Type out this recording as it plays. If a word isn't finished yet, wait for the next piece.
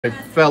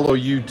fellow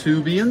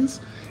YouTubians,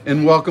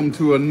 and welcome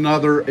to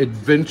another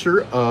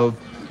adventure of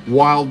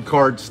Wild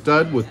Card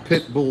Stud with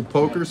Pitbull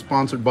Poker,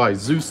 sponsored by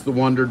Zeus the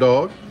Wonder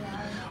Dog.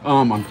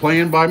 I'm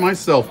playing by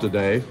myself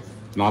today,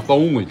 not the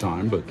only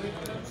time, but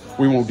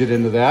we won't get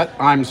into that.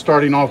 I'm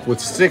starting off with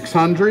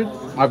 600.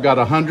 I've got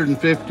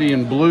 150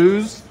 in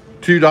blues,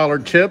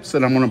 $2 chips,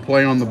 and I'm going to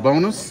play on the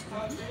bonus.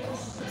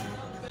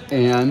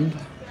 And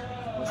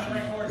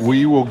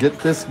we will get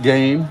this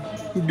game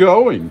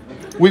going.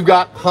 We've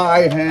got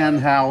High Hand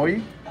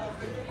Howie.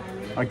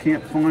 I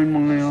can't find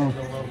my,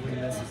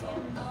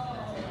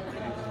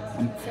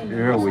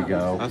 there we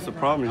go. That's the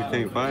problem, you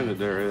can't find it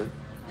there, Ed.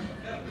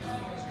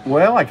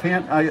 Well, I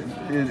can't,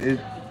 it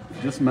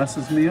just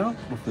messes me up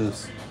with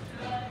this.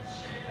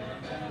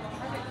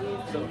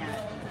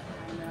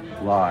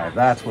 Live,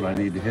 that's what I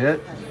need to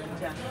hit.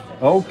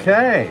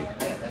 Okay.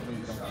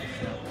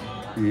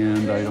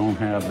 And I don't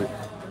have it.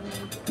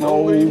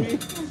 No,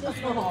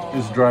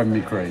 it's driving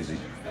me crazy.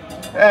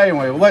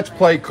 Anyway, let's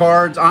play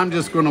cards. I'm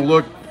just going to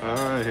look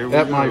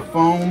at my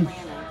phone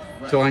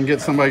till I can get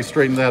somebody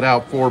straighten that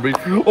out for me.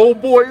 Oh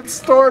boy, it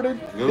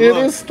started. It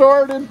is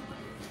started.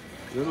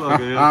 Good luck,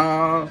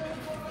 Ed.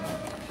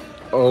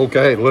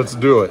 Okay, let's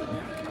do it.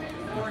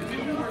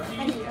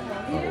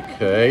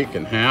 Okay,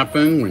 can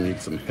happen. We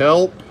need some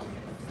help.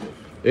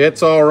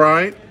 It's all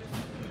right.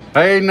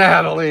 Hey,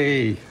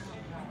 Natalie.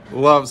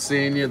 Love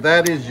seeing you.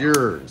 That is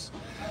yours.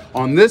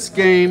 On this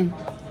game,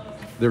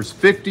 there's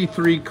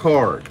 53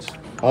 cards.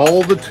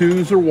 All the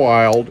twos are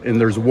wild, and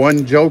there's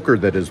one joker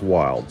that is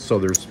wild. So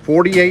there's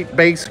 48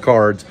 base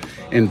cards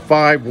and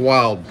 5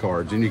 wild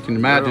cards. And you can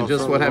imagine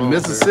just what happened.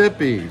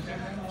 Mississippi,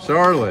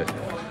 Charlotte,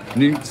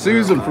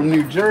 Susan from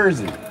New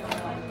Jersey.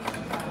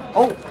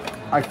 Oh,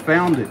 I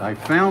found it. I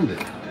found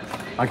it.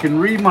 I can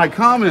read my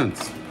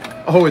comments.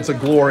 Oh, it's a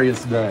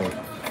glorious day.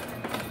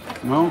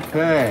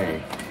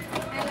 Okay.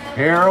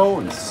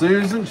 Carol and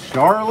Susan,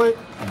 Charlotte,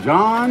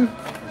 John,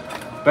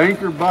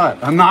 Banker Butt,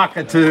 a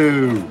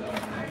Nakatu.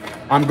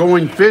 I'm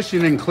going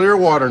fishing in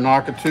Clearwater,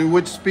 Nakatu.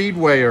 Which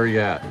speedway are you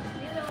at?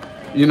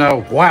 You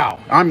know, wow,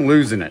 I'm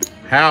losing it.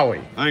 Howie.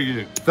 Thank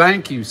you.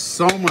 Thank you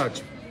so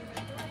much,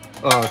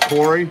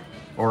 Corey,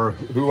 or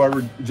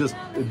whoever just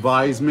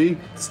advised me.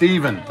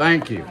 Steven,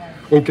 thank you.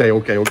 Okay.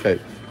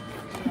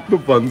 The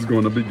fun's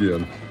going to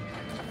begin.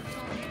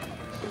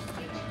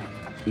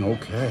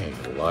 Okay,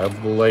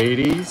 love the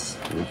ladies.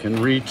 We can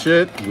reach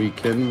it. We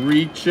can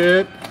reach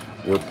it.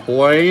 We're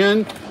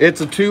playing.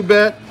 It's a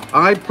 2-bet.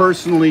 I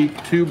personally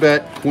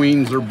 2-bet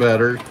queens are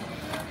better.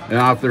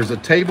 Now, if there's a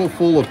table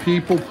full of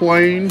people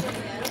playing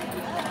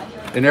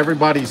and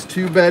everybody's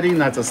 2-betting,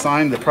 that's a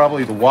sign that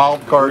probably the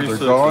wild cards are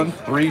gone.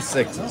 3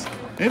 6s.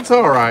 It's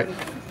all right.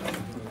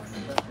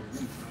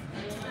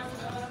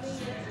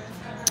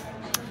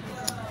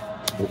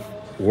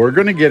 We're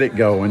going to get it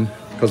going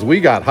because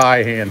we got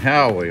High Hand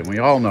Howie, and we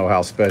all know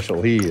how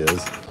special he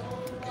is.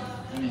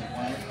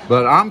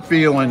 But I'm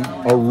feeling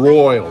a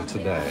royal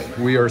today.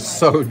 We are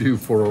so due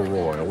for a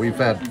royal. We've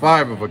had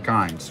 5 of a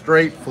kind,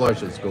 straight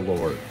flushes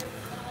galore.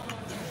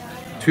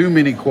 Too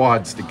many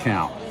quads to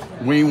count.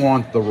 We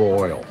want the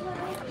royal.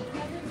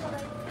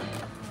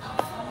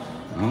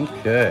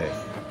 Okay.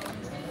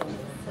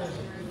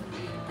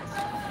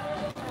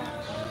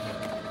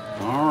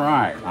 All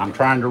right, I'm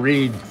trying to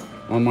read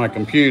on my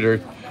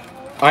computer.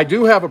 I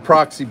do have a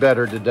proxy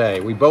better today.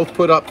 We both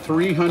put up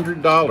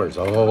 $300.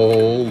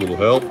 Oh, little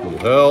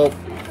help.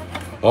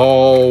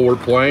 Oh, we're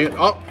playing.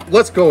 Oh,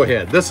 let's go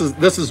ahead. This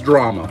is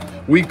drama.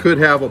 We could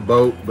have a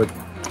boat, but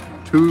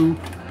 2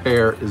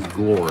 pair is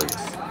glorious.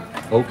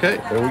 Okay,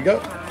 there we go.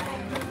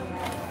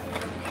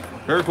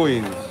 Pair of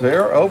queens.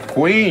 Pair of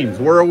queens.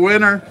 We're a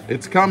winner.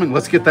 It's coming.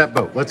 Let's get that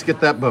boat. Let's get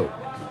that boat.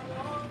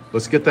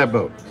 Let's get that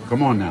boat.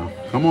 Come on now.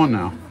 Come on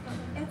now.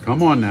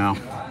 Come on now.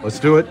 Let's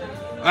do it.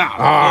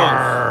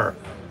 Arr.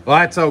 Well,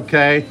 that's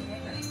okay.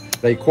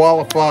 They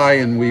qualify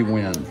and we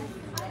win.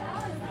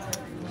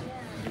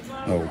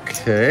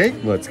 Okay,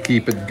 let's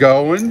keep it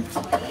going.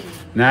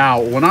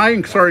 Now, when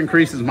I start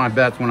increasing my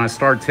bets, when I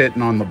start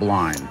hitting on the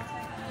blind,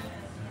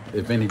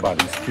 if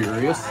anybody's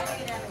curious.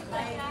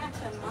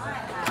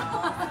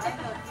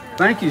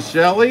 Thank you,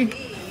 Shelly.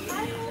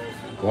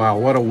 Wow,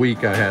 what a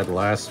week I had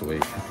last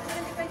week.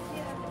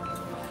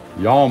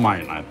 Y'all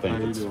might not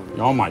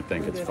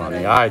think it's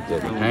funny. I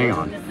didn't. Hang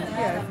on.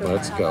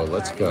 Let's go.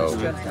 Let's go.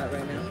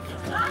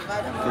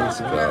 Let's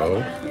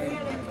go.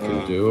 We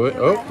can do it.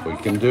 Oh, we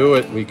can do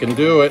it. We can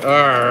do it.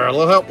 A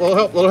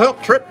little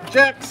help. Trip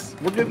jacks.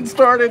 We're getting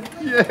started.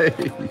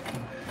 Yay.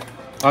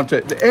 I'm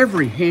telling you,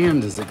 every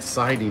hand is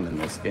exciting in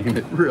this game.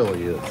 It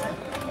really is.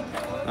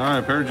 All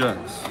right, pair of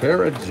jacks.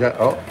 Pair of jacks.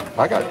 Oh,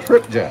 I got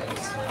trip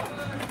jacks.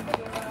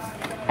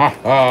 Ha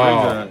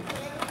ha.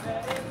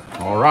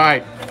 All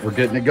right. We're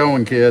getting it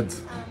going,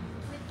 kids.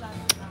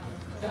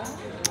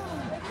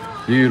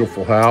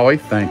 Beautiful, Howie.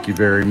 Thank you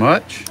very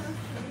much.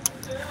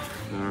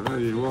 All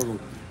right, you're welcome.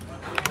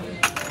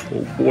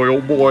 Oh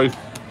boy.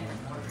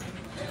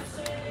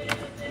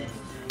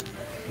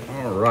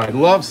 All right.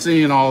 Love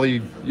seeing all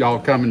y'all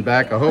coming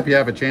back. I hope you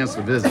have a chance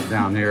to visit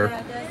down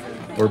here.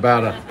 We're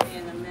about a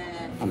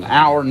an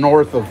hour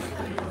north of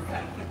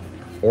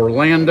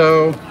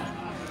Orlando.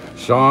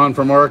 Sean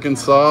from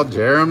Arkansas.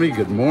 Jeremy,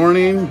 good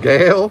morning.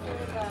 Gail.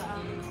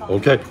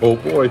 Okay. Oh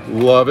boy,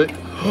 love it.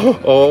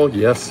 Oh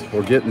yes,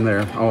 we're getting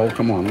there. Oh,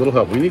 come on, little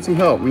help. We need some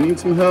help. We need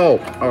some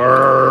help.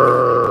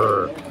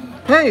 Arrgh.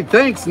 Hey,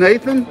 thanks,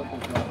 Nathan.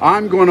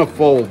 I'm going to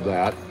fold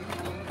that.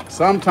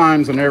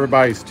 Sometimes when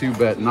everybody's two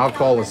betting, I'll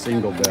call a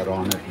single bet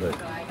on it, but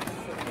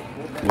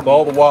with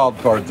all the wild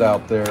cards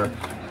out there.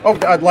 Oh,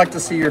 I'd like to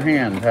see your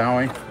hand,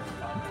 Howie.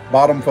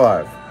 Bottom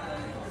 5.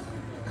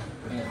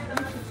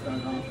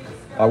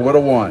 I would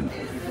have won.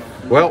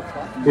 Well,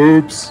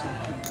 oops.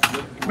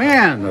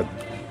 Man, the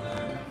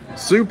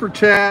super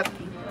chat.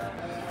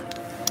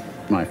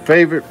 My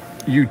favorite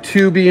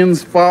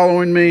YouTubians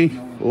following me.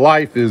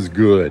 Life is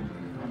good.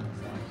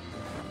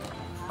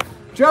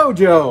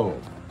 Jojo.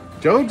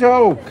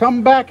 Jojo,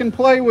 come back and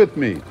play with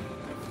me.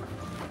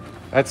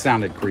 That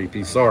sounded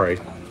creepy. Sorry.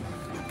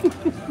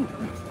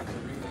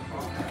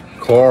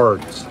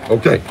 Cards.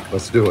 Okay,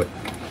 let's do it.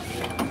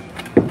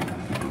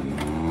 Come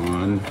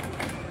on.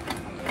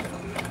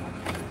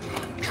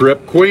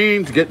 Trip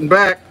Queens, getting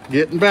back.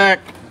 Getting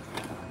back.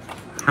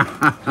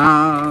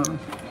 I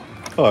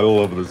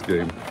love this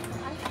game.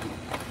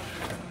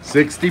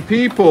 60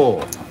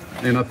 people.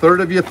 And a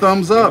third of you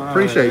thumbs up.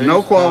 Appreciate it.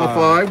 No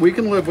qualify. We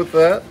can live with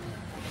that.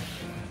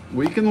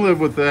 We can live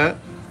with that.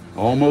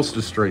 Almost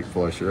a straight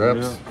flush.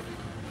 You're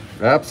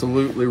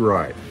absolutely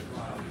right.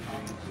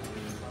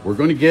 We're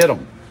going to get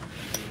them.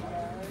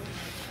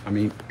 I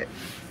mean,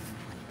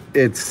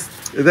 this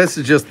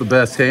is just the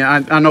best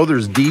hand. I know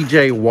there's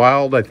DJ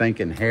Wild, I think,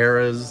 in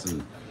Harrah's,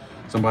 and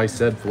somebody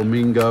said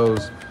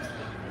Flamingos.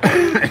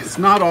 It's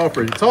not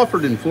offered. It's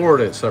offered in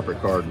Florida at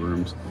separate card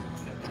rooms,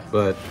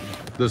 but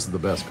this is the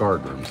best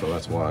card room, so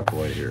that's why I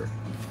play here.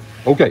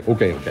 Okay.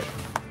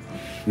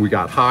 We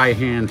got high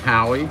hand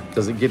Howie.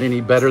 Does it get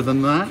any better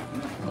than that?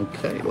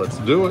 Okay, let's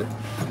do it.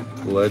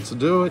 Let's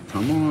do it.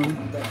 Come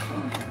on.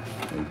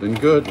 They've been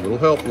good. Little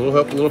help, little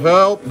help, little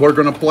help. We're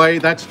going to play.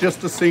 That's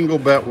just a single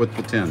bet with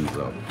the 10s,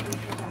 though.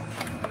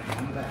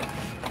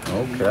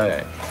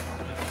 Okay.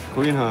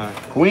 Queen high.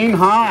 Queen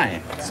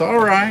high. It's all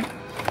right.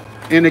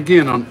 And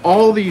again, on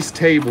all these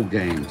table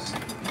games,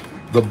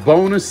 the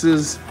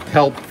bonuses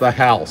help the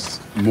house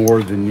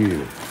more than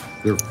you.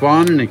 They're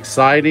fun and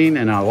exciting,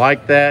 and I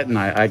like that, and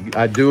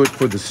I do it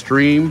for the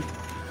stream.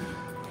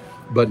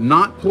 But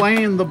not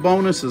playing the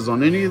bonuses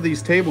on any of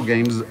these table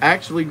games is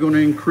actually going to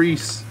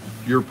increase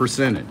your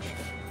percentage.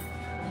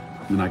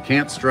 And I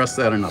can't stress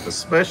that enough,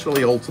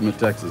 especially Ultimate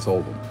Texas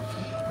Hold'em.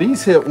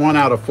 These hit 1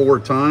 out of 4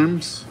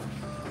 times.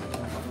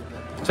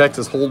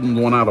 Texas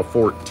Hold'em 1 out of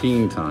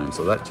 14 times,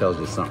 so that tells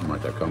you something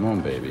right there. Come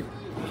on, baby.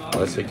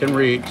 Yes, it can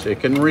reach.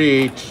 It can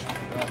reach.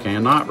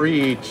 Cannot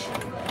reach.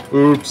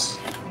 Oops.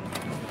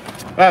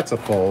 That's a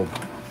fold.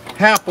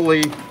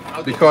 Happily,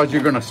 because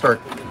you're going to start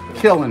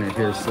killing it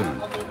here soon.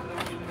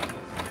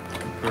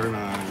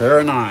 Pair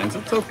of 9s.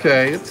 It's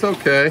okay. It's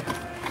okay.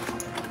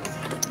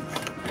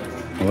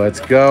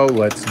 Let's go.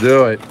 Let's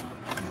do it.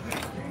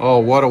 Oh,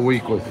 what a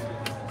week with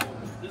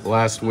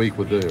last week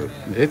with you.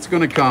 It's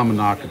going to come,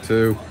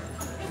 Nakatu.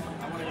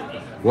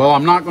 Well,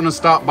 I'm not going to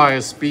stop by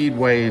a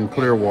Speedway in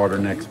Clearwater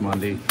next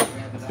Monday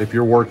if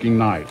you're working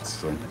nights.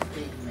 So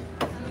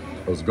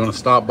I was going to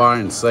stop by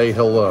and say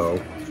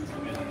hello.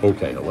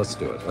 Okay, let's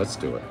do it. Let's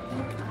do it.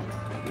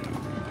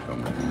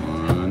 Come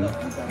on.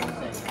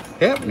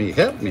 Help me,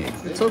 help me.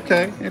 It's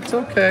okay. It's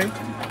okay.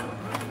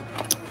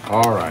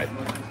 All right.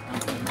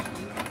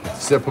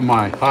 Sip of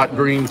my hot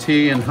green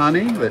tea and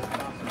honey that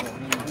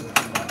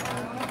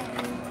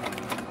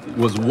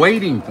was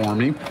waiting for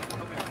me.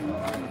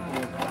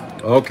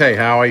 Okay,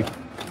 Howie,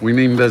 we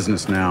mean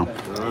business now.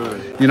 All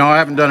right. You know, I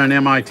haven't done an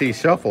MIT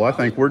shuffle. I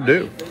think we're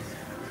due.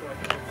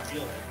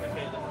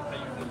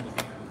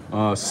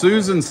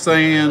 Susan's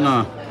saying,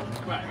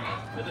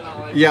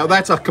 yeah,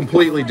 that's a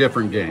completely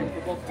different game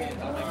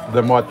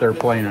than what they're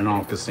playing in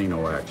all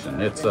casino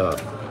action. It's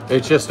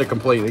just a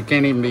complete, it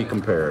can't even be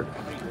compared.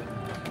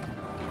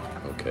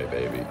 Okay,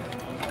 baby.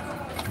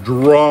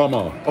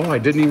 Drama. Oh, I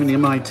didn't even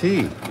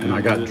MIT, and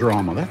I got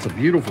drama. That's a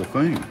beautiful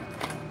thing.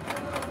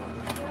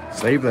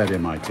 Save that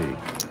MIT.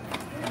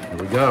 Here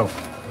we go.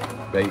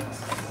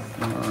 Bates.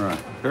 All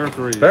right. Pair of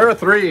 3s. Pair of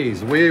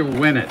 3s. We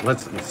win it.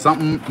 Let's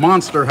something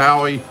monster,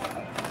 Howie.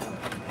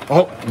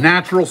 Oh,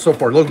 natural so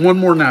far. Look, one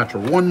more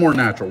natural. One more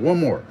natural. One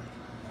more.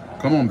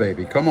 Come on,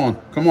 baby. Come on.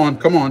 Come on.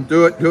 Come on.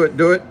 Do it. Do it.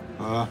 Do it.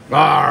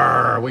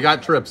 Arr, we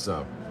got trips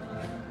though.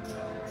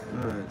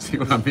 Right. See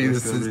what I mean?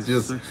 This is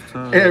just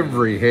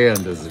every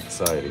hand is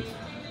exciting.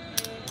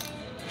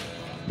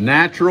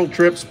 Natural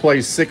trips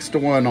plays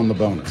 6-1 on the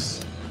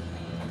bonus.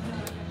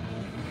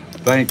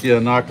 Thank you,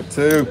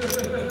 Nakatu.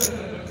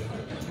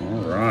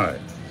 All right.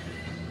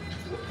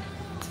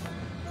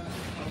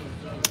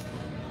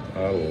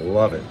 I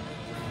love it.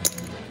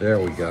 There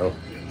we go.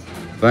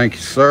 Thank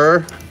you,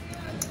 sir.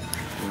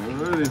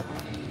 Alrighty.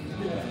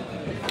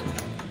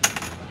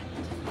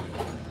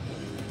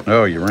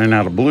 Oh, you ran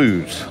out of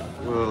blues.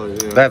 Well,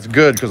 yeah. That's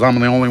good because I'm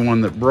the only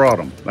one that brought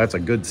them. That's a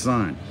good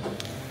sign.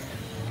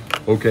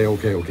 Okay,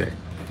 okay, okay.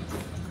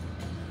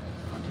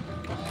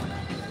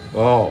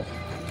 Oh.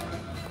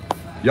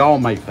 Y'all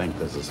may think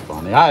this is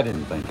funny. I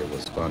didn't think it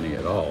was funny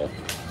at all.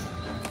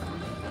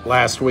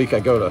 Last week I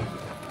go to...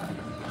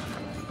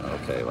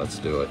 Okay, let's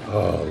do it.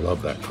 Oh, I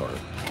love that card.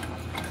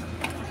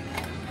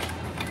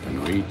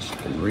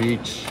 Can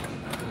reach.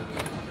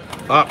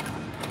 Up.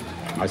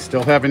 I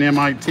still have an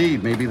MIT.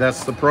 Maybe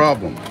that's the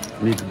problem.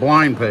 Needs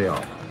blind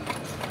payoff.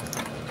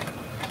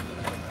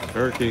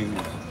 Hurricane.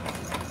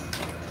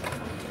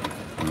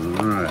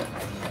 All right.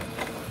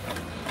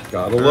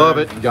 Gotta love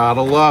it.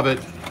 Gotta love it.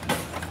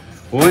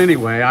 Well,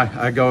 anyway,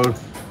 I go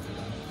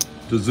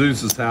to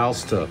Zeus's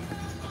house to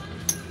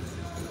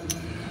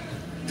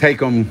take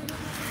him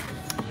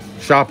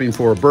shopping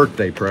for a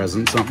birthday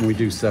present, something we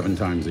do 7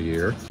 times a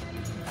year.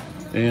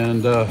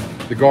 And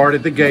the guard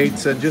at the gate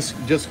said,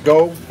 just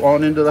go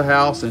on into the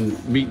house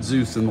and meet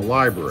Zeus in the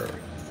library.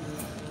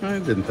 I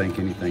didn't think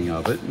anything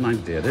of it, and I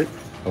did it.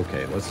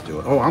 Okay, let's do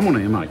it. Oh, I'm on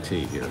an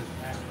MIT here.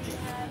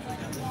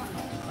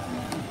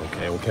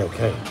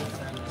 Okay.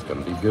 It's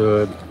gonna be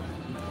good.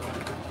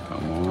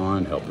 Come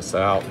on, help us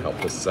out.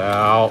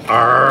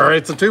 All right,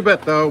 it's a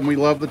 2-bet though, and we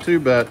love the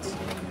 2-bets.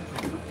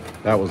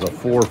 That was a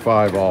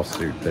 4-5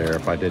 offsuit there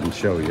if I didn't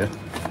show you.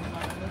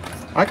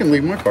 I can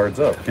leave my cards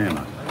up, can't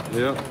I?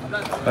 Yeah.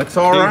 That's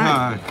all King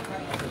right.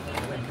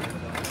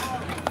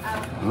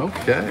 high.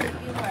 Okay.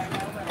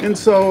 And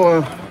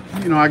so,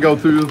 I go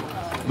through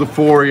the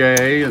foyer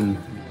and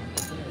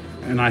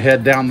I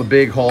head down the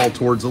big hall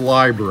towards the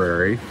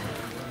library.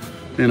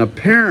 And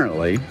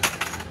apparently,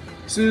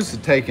 Zeus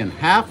had taken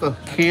half a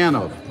can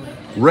of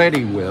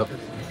Ready Whip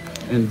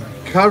and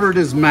covered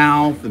his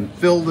mouth and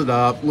filled it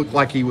up, looked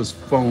like he was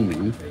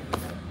foaming.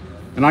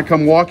 And I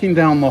come walking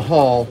down the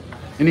hall,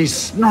 and he's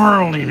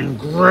snarling and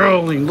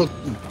growling,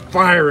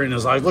 fire in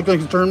his eyes, look like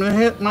he's turning his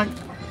head, and I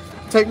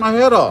take my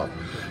head off.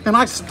 And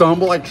I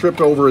stumble, I trip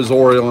over his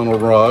Oriental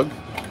rug.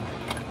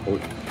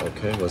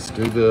 Okay, let's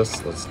do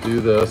this.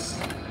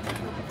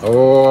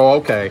 Oh,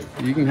 okay,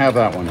 you can have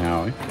that one,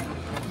 Howie.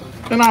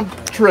 And I'm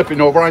tripping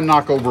over, I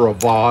knock over a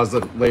vase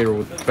that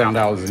later found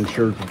out was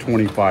insured for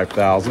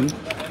 $25,000.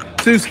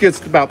 Zeus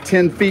gets about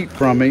 10 feet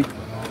from me,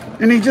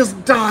 and he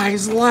just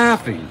dies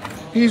laughing.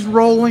 He's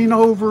rolling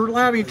over,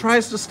 laughing. He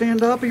tries to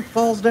stand up, he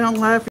falls down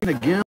laughing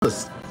again. The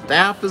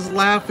staff is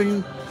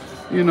laughing.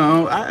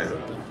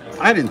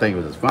 I didn't think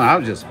it was fun. I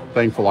was just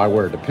thankful I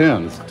wear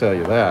Depends, to tell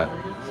you that.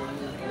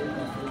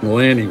 Well,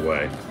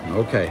 anyway,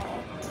 okay.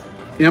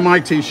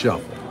 MIT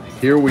Shuffle.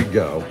 Here we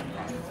go.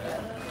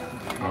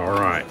 All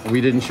right.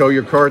 We didn't show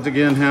your cards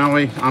again,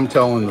 Howie? I'm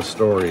telling the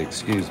story.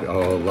 Excuse me.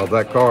 Oh, love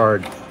that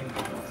card.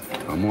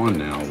 Come on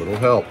now. A little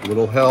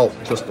help.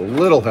 Just a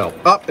little help.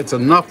 Up. It's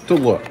enough to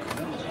look.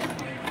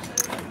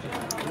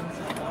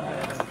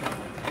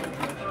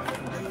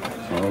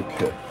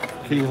 Okay.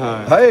 King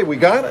high. Hey, we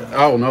got it.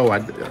 Oh, no.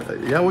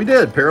 Yeah, we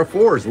did. Pair of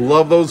 4s.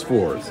 Love those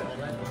 4s.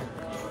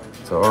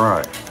 It's all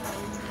right.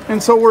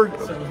 And so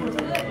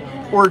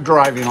we're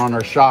driving on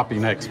our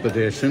shopping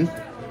expedition.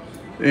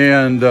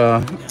 And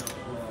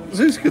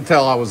Zeus could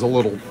tell I was a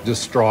little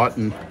distraught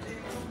and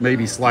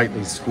maybe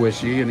slightly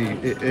squishy,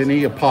 and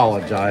he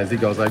apologized. He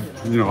goes, I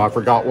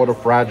forgot what a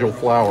fragile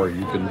flower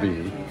you can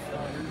be.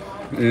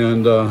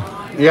 And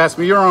he asked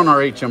me, you're on our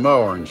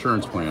HMO, our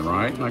insurance plan,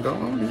 right? And I go,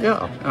 oh,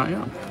 yeah, I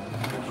am.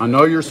 I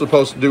know you're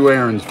supposed to do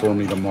errands for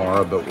me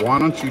tomorrow, but why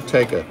don't you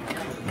take a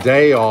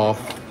day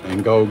off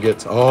and go get,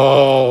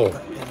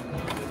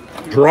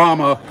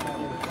 drama.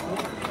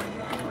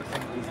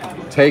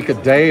 Take a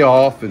day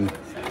off and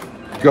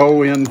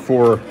go in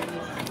for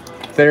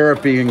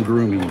therapy and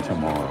grooming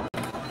tomorrow.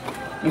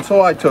 And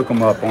so I took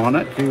him up on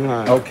it.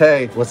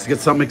 Okay, let's get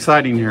something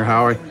exciting here,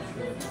 Howie.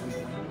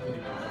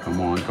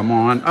 Come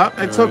on.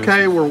 It's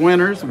okay, we're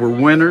winners,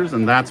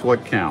 and that's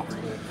what counts.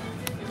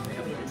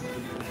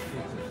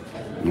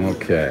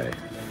 Okay,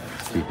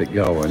 keep it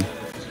going.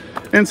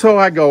 And so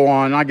I go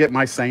on, I get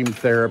my same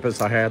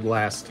therapist I had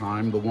last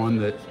time, the one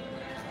that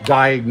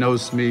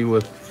diagnosed me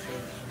with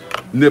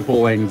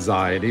nipple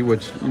anxiety,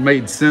 which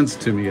made sense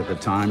to me at the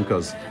time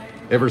because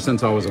ever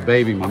since I was a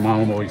baby, my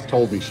mom always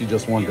told me she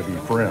just wanted to be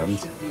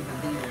friends.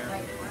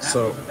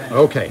 So,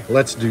 okay,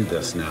 let's do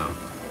this now.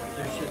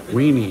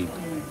 We need,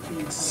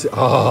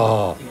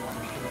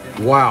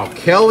 wow,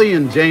 Kelly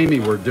and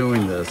Jamie were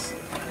doing this.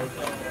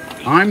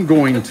 I'm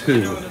going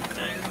to,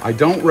 I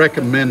don't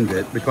recommend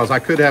it because I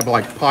could have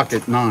like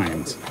pocket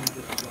 9s,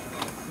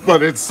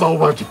 but it's so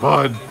much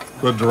fun,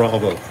 the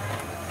drama.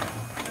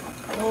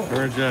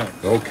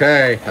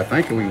 Okay, I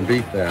think we can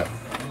beat that.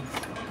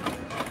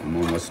 Come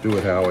on, let's do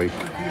it, Howie.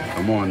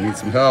 Come on, need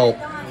some help.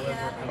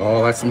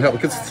 Oh, that's some help.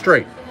 Because it's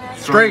straight.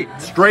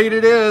 Straight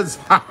it is.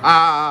 Ha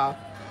ha.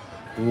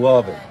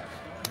 Love it.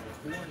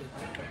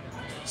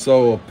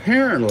 So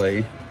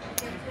apparently,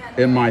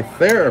 in my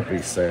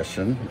therapy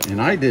session,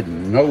 and I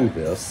didn't know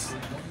this,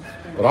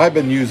 but I've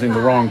been using the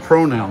wrong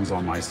pronouns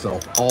on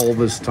myself all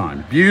this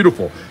time.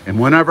 Beautiful. And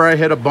whenever I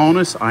hit a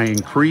bonus, I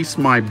increase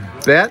my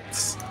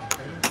bets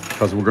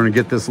because we're going to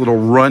get this little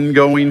run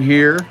going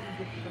here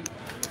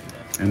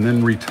and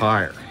then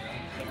retire.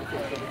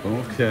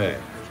 Okay.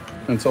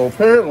 And so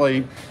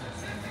apparently,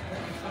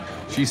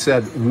 she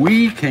said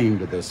we came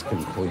to this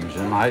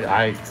conclusion.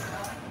 I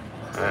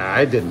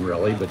didn't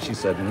really, but she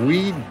said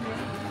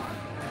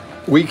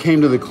we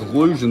came to the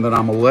conclusion that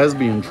I'm a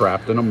lesbian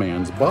trapped in a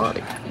man's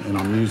body, and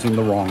I'm using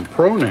the wrong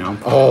pronoun.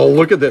 Oh,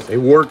 look at this! It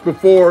worked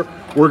before.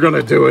 We're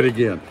gonna do it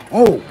again.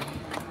 Oh,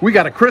 we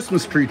got a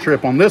Christmas tree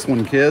trip on this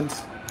one,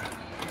 kids.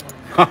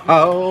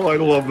 Oh, I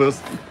love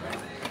this.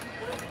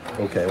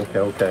 Okay.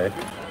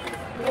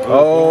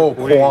 Oh,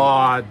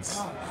 quads.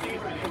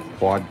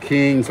 Quad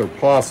kings are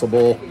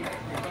possible.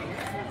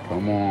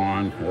 Come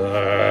on.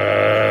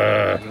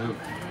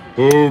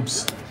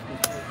 Oops.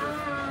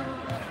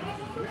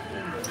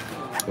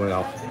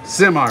 Well,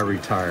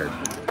 semi-retired.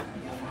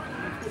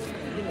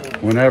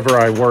 Whenever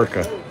I work,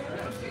 I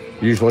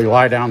usually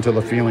lie down till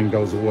the feeling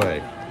goes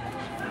away.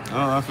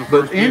 Oh, that's the But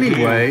first game.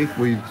 anyway,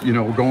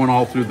 going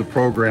all through the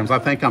programs, I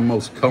think I'm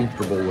most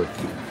comfortable with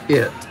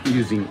it,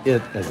 using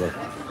it as a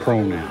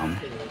pronoun.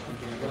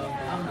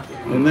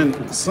 And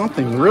then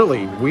something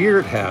really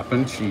weird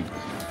happened. She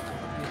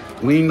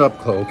leaned up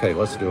close. Okay,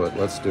 let's do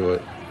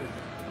it.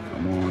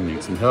 Come on,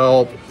 need some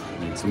help.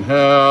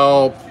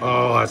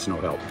 Oh, that's no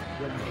help.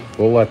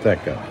 We'll let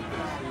that go.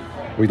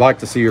 We'd like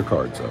to see your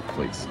cards up,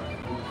 please.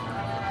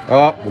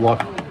 Oh, look,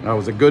 that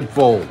was a good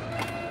fold.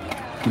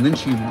 And then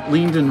she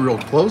leaned in real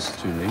close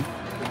to me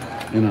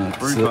in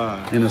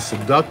a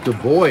seductive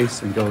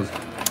voice and goes,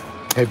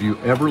 "Have you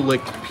ever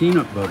licked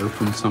peanut butter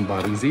from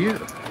somebody's ear?"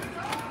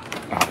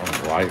 I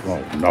was like,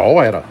 well, no,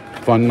 I had a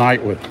fun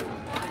night with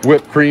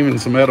whipped cream and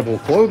some edible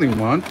clothing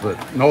once, but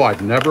no,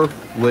 I've never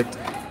licked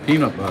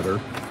peanut butter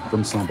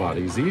from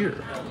somebody's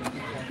ear.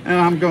 And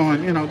I'm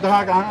going,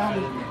 Doc,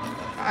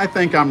 I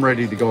think I'm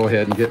ready to go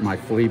ahead and get my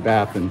flea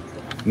bath and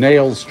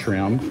nails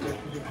trimmed.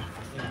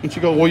 And she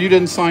goes, well, you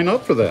didn't sign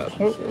up for that.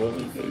 Well,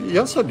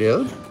 yes, I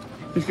did.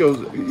 And she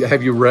goes,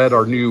 have you read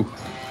our new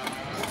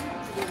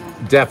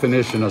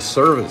definition of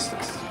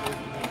services?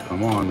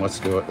 Come on, let's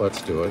do it.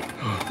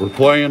 We're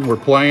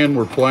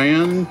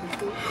playing.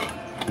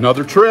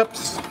 Another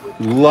trips.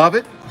 Love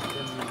it.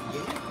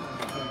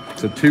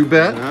 It's a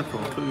 2-bet.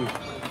 Natural too.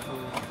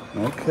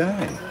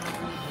 Okay.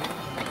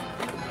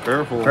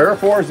 Pair of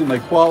fours and they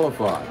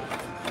qualify.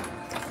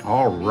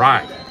 All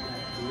right.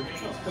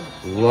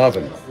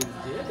 Loving it.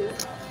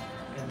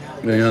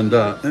 And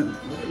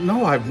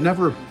no, I've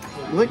never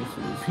licked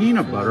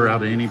peanut butter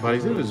out of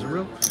anybody's. It was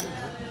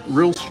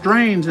real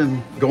strange.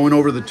 And going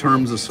over the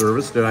terms of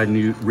service, did I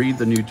read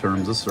the new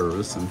terms of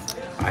service? And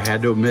I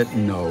had to admit,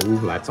 no,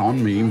 that's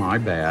on me, my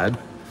bad.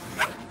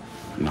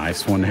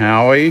 Nice one,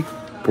 Howie.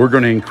 We're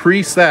going to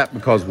increase that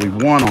because we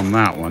won on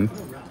that one.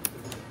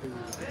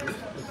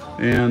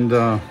 And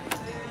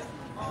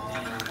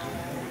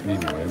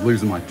anyway,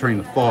 losing my train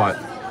of thought.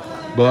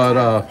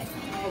 But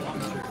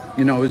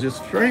it's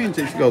just strange.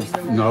 And she goes,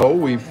 no,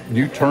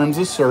 new terms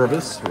of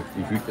service.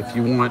 If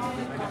you want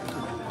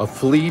a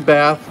flea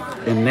bath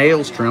and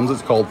nails trims,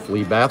 it's called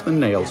flea bath and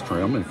nails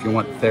trim. And if you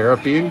want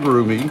therapy and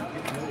grooming,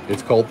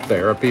 it's called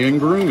therapy and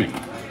grooming.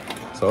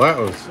 So that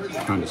was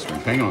kind of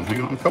strange. Hang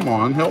on. Come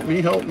on, help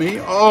me.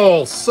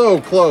 Oh,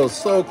 so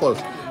close.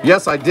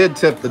 Yes, I did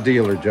tip the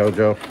dealer,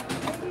 JoJo.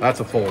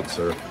 That's a fold,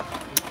 sir.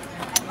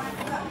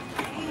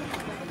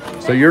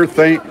 So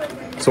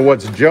what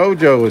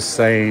JoJo is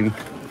saying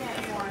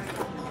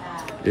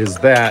is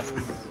that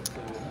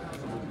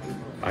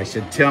I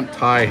should tempt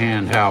high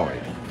hand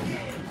Howie.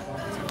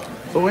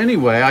 So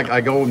anyway,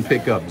 I go and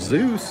pick up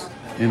Zeus,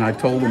 and I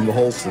told him the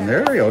whole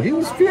scenario. He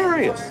was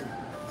furious.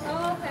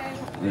 Oh, okay.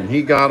 And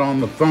he got on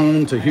the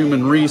phone to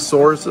Human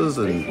Resources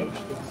and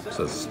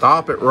says,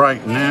 stop it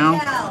right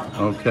now.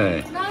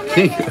 Okay.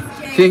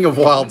 King of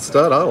Wild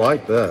Stud, I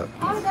like that.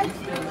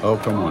 Oh,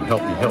 come on,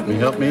 help me.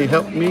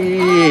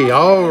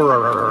 Oh,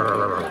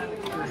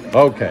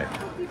 okay.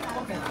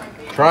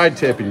 Tried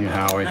tipping you,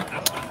 Howie.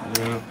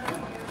 Yeah.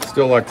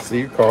 Still like to see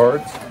your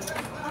cards.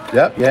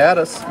 Yep, you had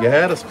us,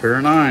 pair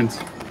of nines.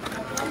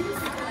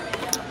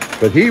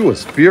 But he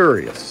was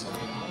furious.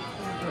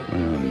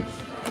 And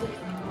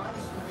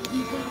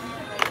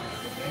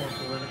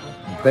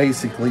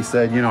basically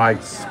said, I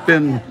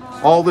spend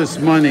all this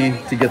money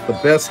to get the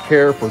best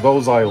care for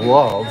those I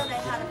love.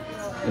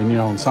 And,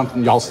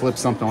 y'all slip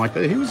something like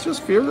that. He was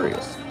just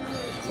furious.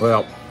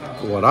 Well,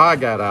 what I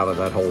got out of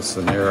that whole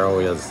scenario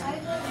is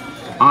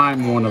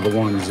I'm one of the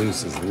ones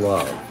Zeus's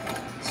love.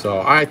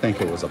 So I think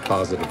it was a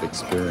positive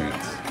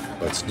experience.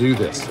 Let's do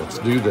this.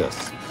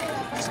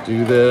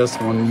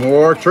 One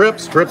more.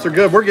 Trips are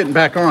good. We're getting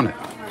back on it.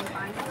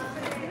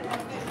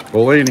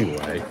 Well,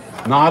 anyway,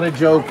 not a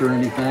joke or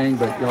anything,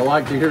 but y'all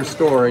like to hear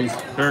stories.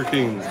 Pair of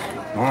kings.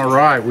 All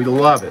right, we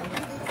love it.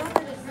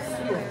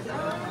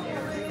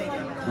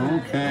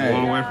 Okay.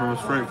 One away from a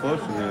straight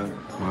flush again.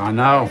 I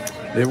know.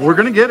 We're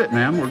going to get it,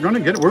 man. We're going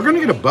to get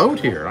a boat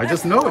here. I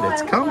just know it.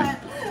 It's coming.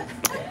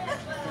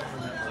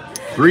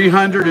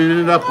 300 and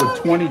ended up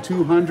with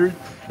 2,200.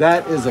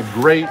 That is a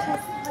great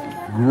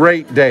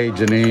day,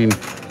 Janine.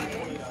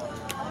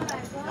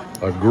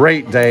 A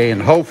great day.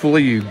 And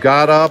hopefully you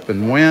got up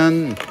and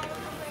went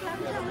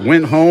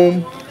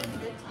home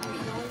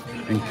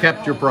and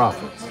kept your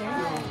profits.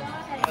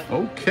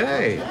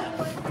 Okay.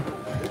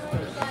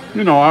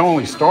 You know, I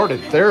only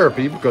started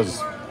therapy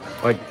because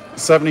like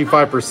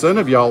 75%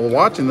 of y'all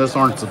watching this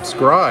aren't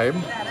subscribed.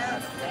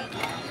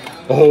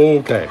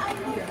 Okay.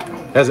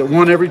 Has it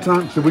won every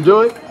time? Should we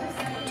do it?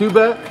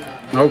 2-bet?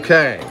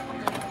 Okay.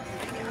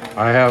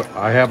 I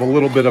have a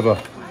little bit of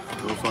a...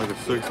 Looks like a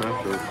 6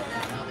 after.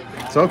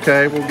 It's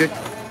okay. We'll get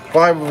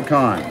 5 of a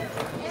kind.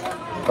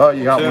 Oh,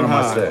 you got one of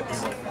my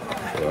 6.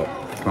 Well,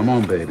 come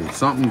on, baby.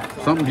 Something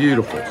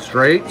beautiful.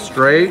 Straight,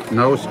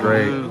 no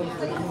straight,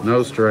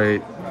 no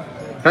straight.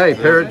 Hey,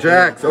 pair of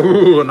jacks.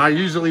 Ooh, and I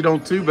usually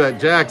don't 2-bet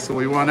jacks, so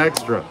we won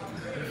extra.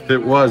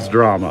 It was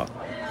drama.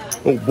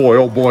 Oh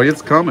boy,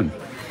 it's coming.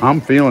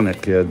 I'm feeling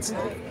it, kids.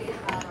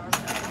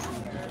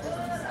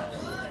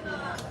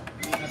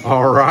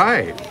 All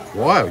right.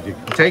 Wow, you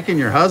taking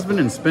your husband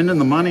and spending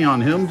the money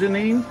on him,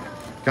 Janine?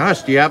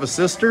 Gosh, do you have a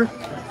sister?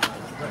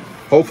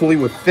 Hopefully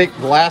with thick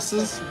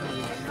glasses.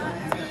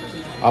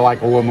 I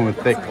like a woman with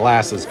thick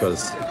glasses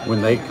because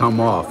when they come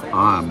off,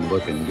 I'm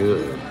looking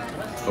good.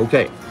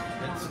 Okay.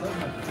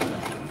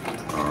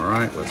 All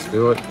right, let's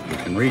do it. You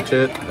can reach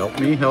it. Help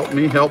me.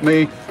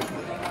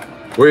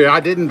 I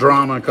didn't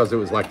drama because it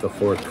was like the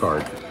 4th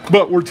card.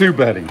 But we're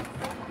 2-betting.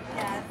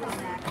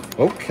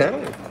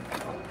 Okay.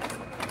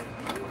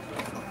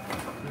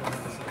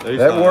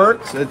 That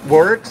works. It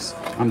works.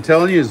 I'm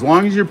telling you, as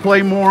long as you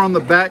play more on the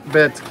back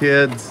bets,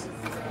 kids,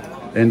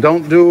 and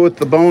don't do it with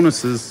the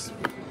bonuses,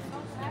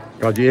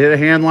 because you hit a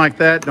hand like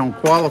that, don't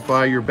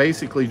qualify, you're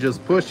basically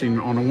just pushing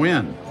on a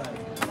win.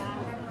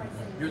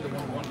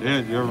 Yeah,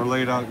 you ever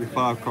laid out your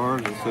 5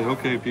 cards and said,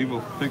 okay,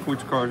 people, pick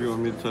which card you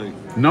want me to take?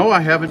 No, I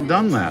haven't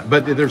done that.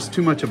 But there's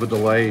too much of a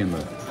delay in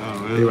the...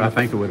 Oh, really? I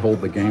think it would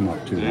hold the game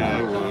up too long. Yeah,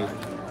 it would.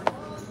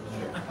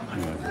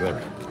 They're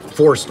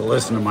forced to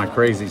listen to my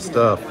crazy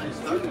stuff.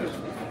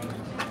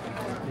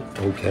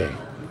 Okay.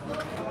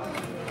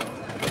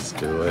 Let's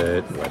do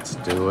it.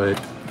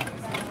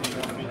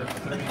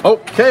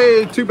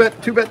 Okay,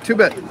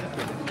 2-bet.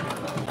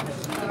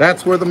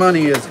 That's where the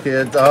money is,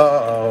 kids.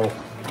 Uh-oh.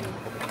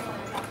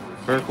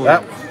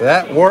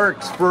 That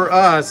works for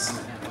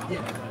us.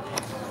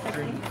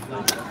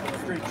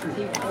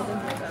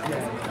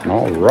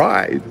 All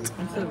right.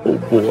 Oh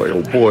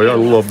boy, I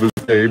love this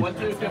game.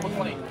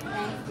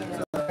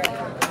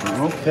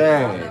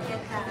 Okay.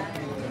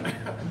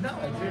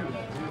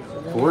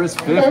 4 is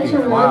 50.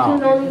 Wow.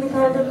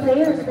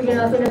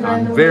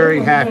 I'm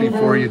very happy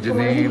for you,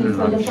 Janine,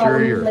 and I'm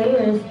sure your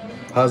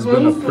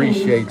husband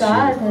appreciates you. To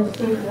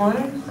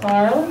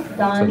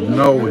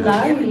know it.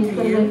 I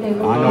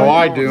know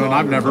I do, and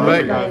I've never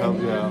met you.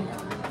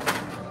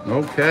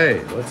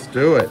 Okay, let's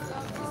do it.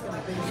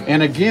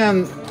 And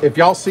again, if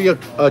y'all see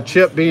a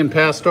chip being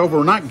passed over,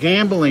 we're not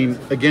gambling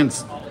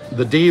against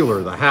the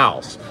dealer, the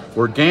house.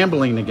 We're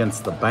gambling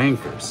against the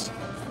bankers.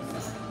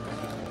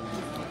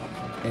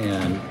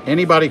 And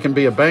anybody can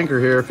be a banker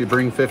here if you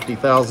bring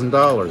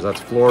 $50,000.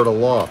 That's Florida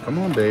law. Come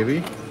on,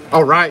 baby.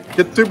 All right,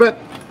 get 2-bet.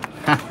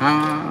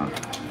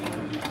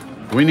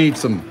 We need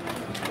some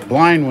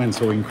blind wins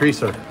so we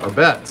increase our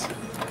bets.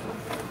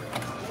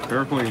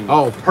 Fair queen.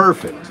 Oh,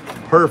 perfect.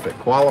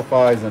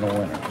 Qualifies in a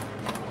winner.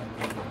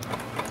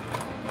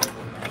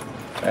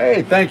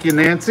 Hey, thank you,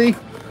 Nancy.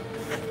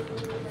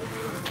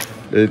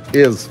 It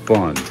is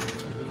fun.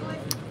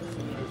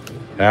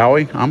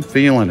 Howie, I'm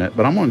feeling it,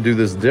 but I'm going to do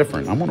this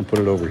different. I'm going to put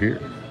it over here.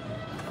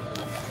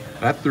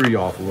 That threw you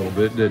off a little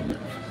bit, didn't it?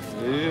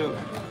 Yeah.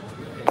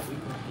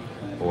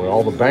 Boy,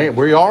 all the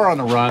we are on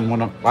the run.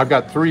 When I've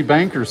got 3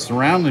 bankers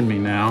surrounding me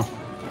now.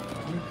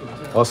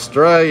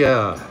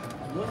 Australia.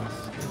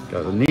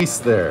 Got a niece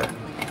there.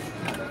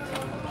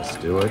 Let's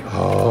do it.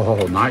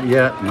 Oh, not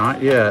yet.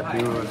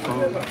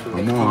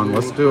 Come on,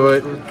 let's do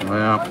it.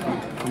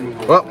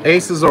 Well,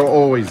 aces are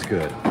always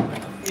good.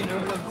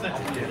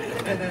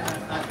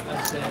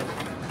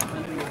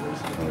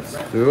 Let's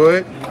do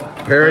it.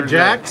 Pair of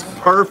jacks,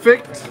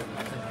 perfect.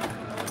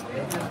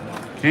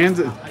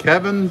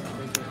 Kevin,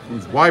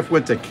 his wife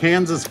went to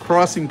Kansas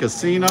Crossing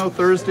Casino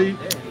Thursday,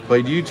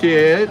 played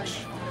UTH.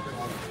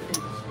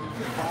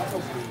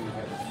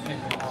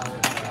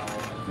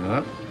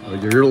 Yep. Well,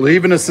 you're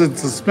leaving us in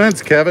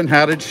suspense, Kevin.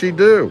 How did she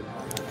do?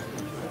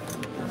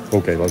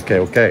 Okay.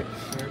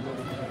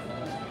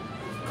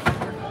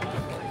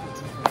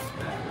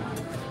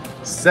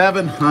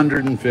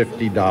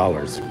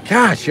 $750.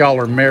 Gosh, y'all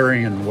are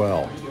marrying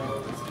well.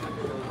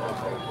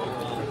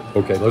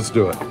 Okay, let's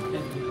do it.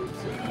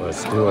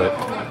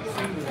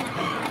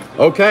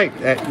 Okay,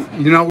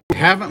 you know, we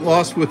haven't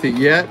lost with it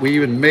yet. We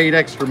even made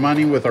extra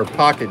money with our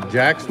pocket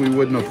jacks we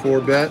wouldn't have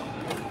 4-bet.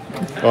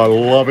 I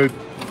love it.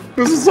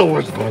 This is so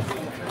much fun.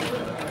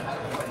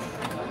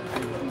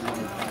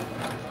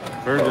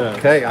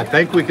 Okay, I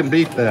think we can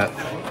beat that.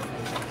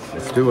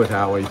 Let's do it,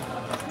 Howie.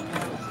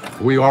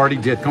 We already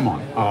did. Come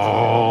on.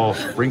 Oh,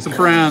 bring some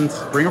friends.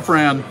 Bring a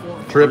friend.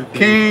 Trip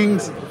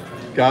Kings.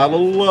 Gotta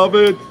love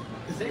it.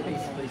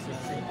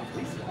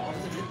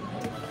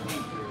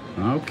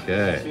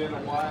 Okay.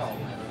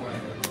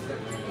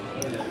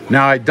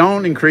 Now, I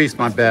don't increase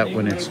my bet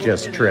when it's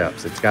just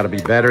trips. It's got to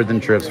be better than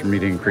trips for me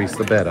to increase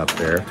the bet up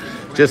there.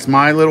 Just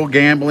my little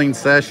gambling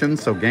session,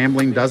 so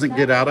gambling doesn't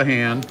get out of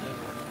hand.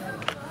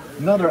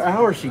 Another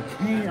hour, she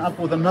came up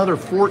with another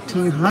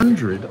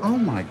 1,400. Oh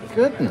my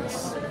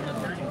goodness.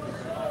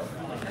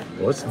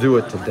 Let's do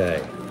it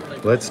today.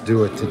 Let's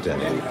do it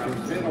today.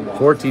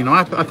 14,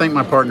 I think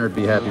my partner would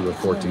be happy with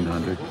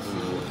 1,400.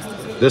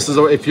 This is,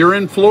 if you're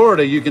in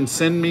Florida, you can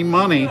send me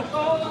money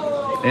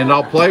and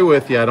I'll play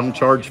with you. I don't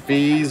charge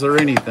fees or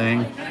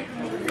anything.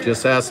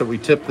 Just ask that we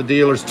tip the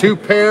dealers. 2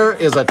 pair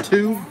is a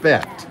 2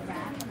 bet.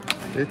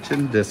 Pitch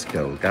and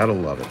disco, gotta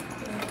love it.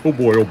 Oh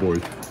boy, oh boy.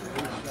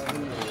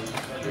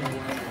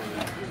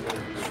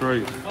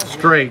 Straight.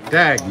 Straight,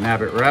 dag,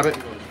 nabbit rabbit.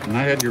 And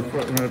I had your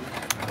foot,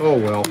 oh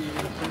well.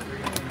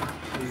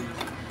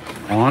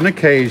 On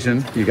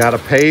occasion, you gotta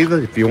pay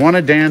the, if you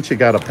wanna dance, you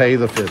gotta pay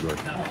the fiddler.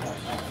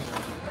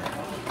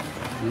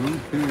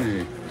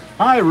 Okay.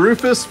 Hi,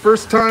 Rufus,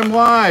 first time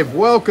live,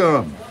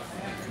 welcome.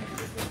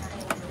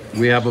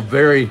 We have a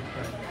very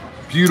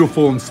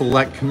beautiful and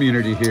select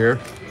community here.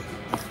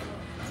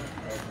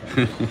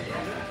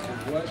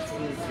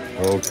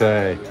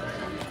 Okay.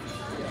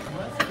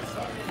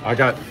 I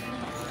got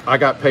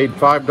paid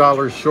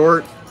 $5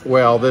 short.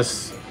 Well,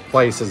 this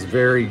place is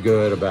very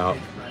good about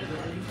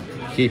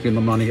keeping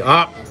the money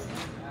up.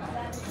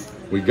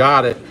 We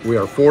got it. We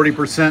are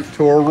 40%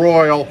 to a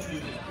royal.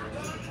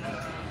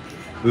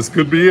 This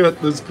could be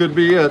it. This could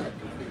be it.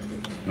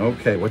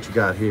 Okay, what you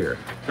got here?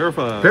 Pair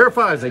 5. Pair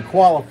 5 is a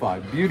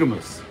qualified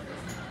Butamus.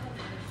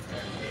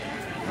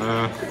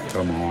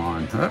 Come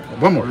on.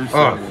 One more.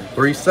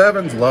 3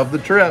 sevens. Love the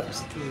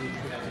trips.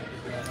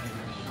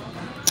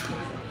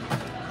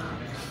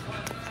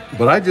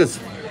 But I just,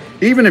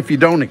 even if you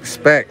don't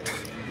expect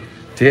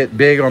to hit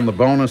big on the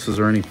bonuses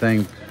or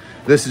anything,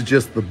 this is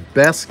just the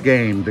best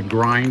game to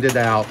grind it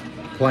out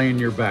playing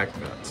your back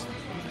bets.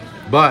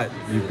 But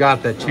you've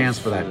got that chance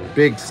for that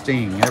big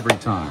sting every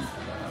time.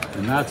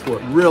 And that's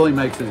what really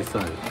makes it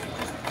exciting.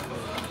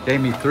 Gave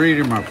me 3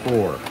 to my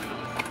 4.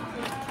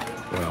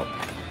 Well,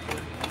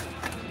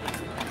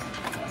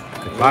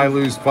 if I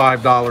lose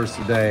 $5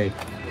 today,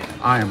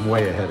 I am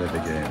way ahead of the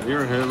game.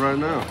 You're ahead right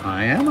now.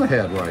 I am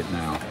ahead right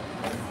now.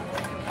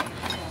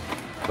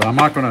 But I'm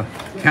not going to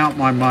count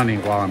my money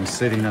while I'm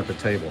sitting at the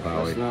table,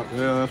 Howie.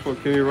 That's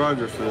what Kenny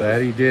Rogers said.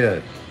 That he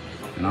did.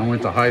 And I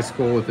went to high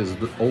school with his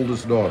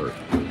oldest daughter.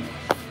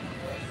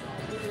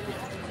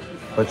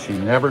 But she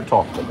never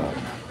talked about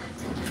it.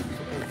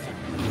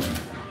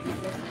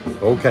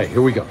 Okay,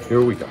 here we go.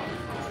 Here we go.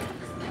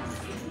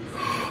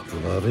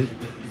 Love it.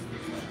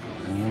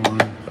 Come on,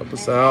 help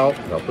us out.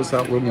 Help us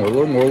out. A little more, a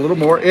little more, a little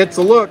more. It's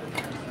a look.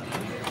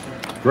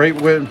 Great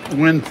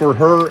win for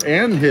her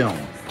and him.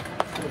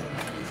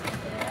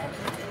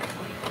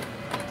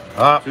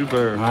 Up. 2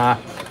 pair.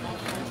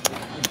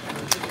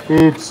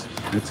 Oops.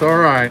 It's all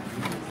right.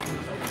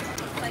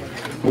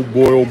 Oh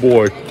boy, oh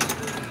boy.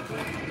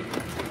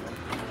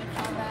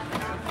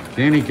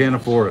 Kenny can't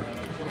afford it.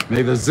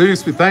 May the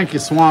Zeus be, thank you,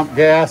 Swamp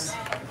Gas.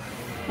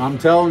 I'm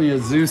telling you,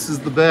 Zeus is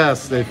the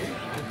best.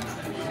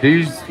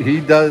 He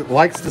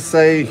likes to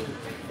say,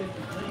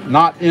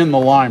 not in the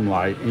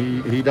limelight.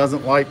 He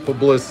doesn't like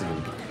publicity.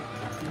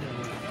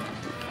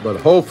 But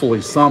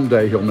hopefully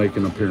someday he'll make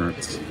an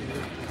appearance.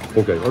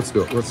 Okay, let's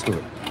do it. Let's do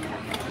it.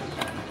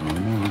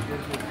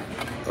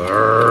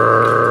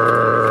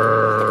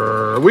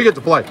 We get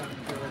to play.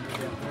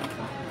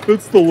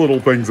 It's the little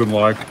things in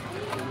life.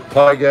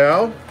 Pie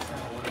gal.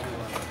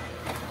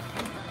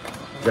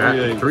 3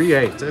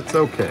 8s. It's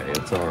okay.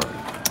 It's all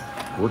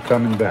right. We're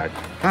coming back.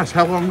 Gosh,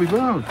 how long we been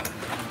on?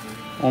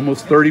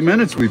 Almost 30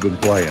 minutes we've been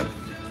playing.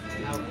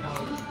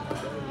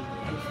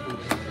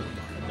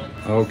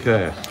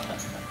 Okay.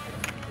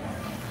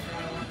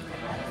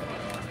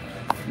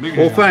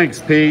 Well,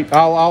 thanks, Pete.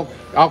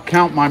 I'll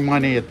count my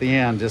money at the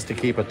end just to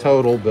keep a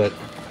total, but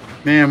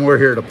man, we're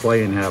here to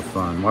play and have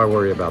fun. Why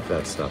worry about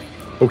that stuff?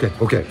 Okay.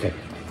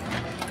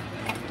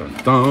 Dun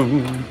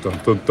dun dun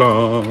dun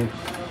dun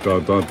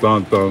dun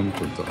dun dun dun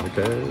dun.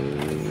 Okay.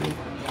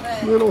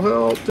 Little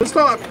help. Just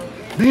stop.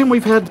 Man,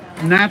 we've had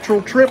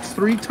natural trips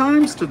 3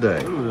 times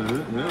today.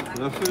 Yep,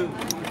 that's it.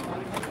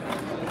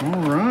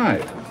 All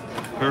right.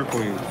 Pair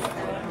queens.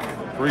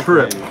 3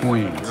 Trip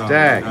queens.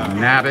 Dag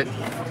nabbit.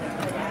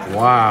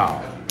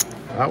 Wow.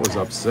 That was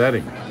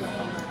upsetting.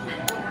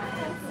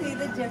 See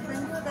the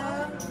difference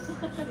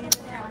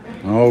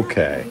though?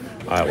 Okay.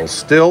 I will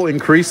still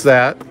increase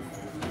that.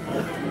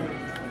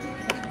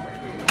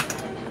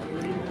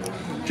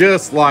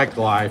 Just like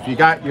life. You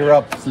got your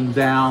ups and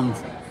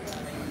downs.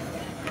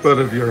 But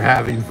if you're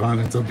having fun,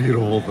 it's a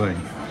beautiful thing.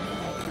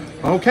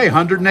 Okay,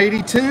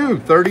 182,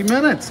 30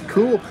 minutes.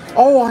 Cool.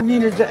 Oh, I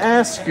needed to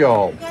ask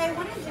y'all. Yeah, I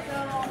wanted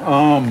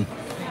to go.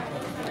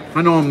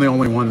 I know I'm the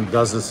only one that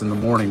does this in the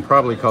morning,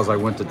 probably because I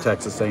went to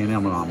Texas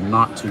A&M and I'm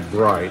not too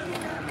bright.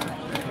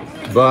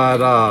 But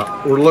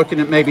we're looking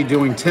at maybe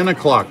doing 10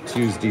 o'clock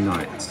Tuesday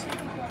nights.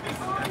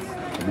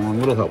 Come on,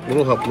 little help,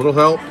 little help, little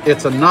help.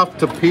 It's enough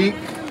to peek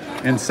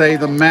and say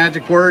the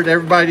magic word.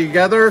 Everybody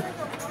together,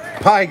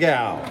 pie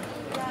gal.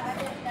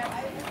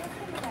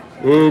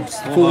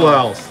 Oops, Full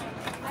House.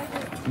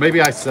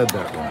 Maybe I said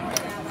that wrong.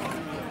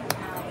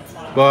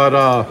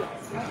 But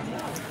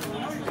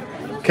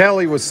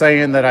Kelly was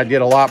saying that I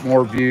get a lot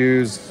more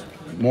views,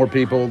 more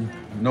people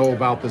know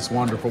about this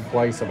wonderful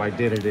place if I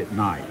did it at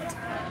night.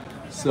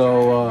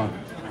 So,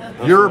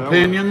 your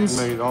opinions?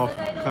 Made it off,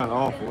 kind of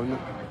awful, isn't it?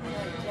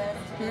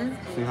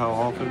 See how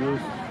awful it is?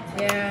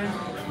 Yeah.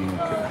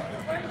 Okay.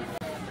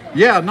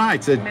 Yeah,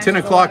 nights at 10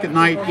 o'clock at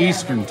night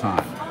Eastern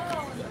time.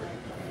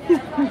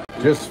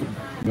 Just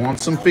want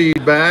some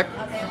feedback.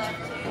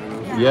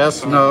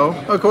 Yes, no.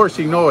 Of course,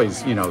 you can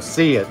always,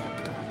 see it,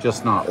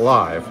 just not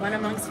live. One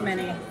amongst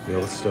many. Yeah,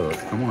 let's do it.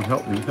 Come on,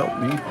 help me,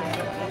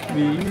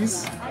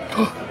 please.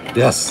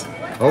 Yes.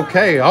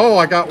 Okay. Oh,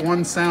 I got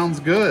one. Sounds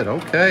good.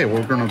 Okay,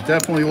 we're gonna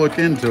definitely look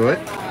into it.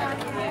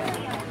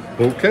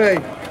 Okay.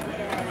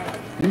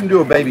 You can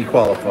do a baby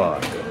qualify.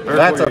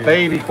 That's a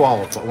baby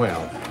qualify.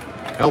 Well,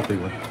 healthy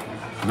one.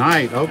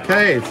 Night.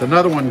 Okay, it's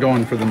another one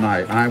going for the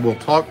night. I will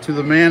talk to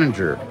the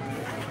manager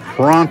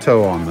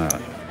pronto on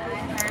that.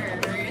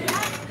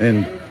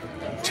 And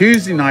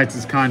Tuesday nights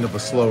is kind of a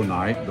slow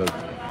night, but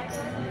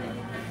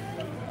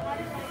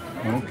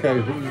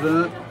okay, who's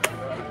that?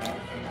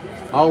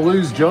 I'll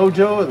lose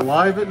JoJo at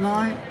live at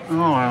night?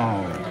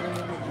 Oh,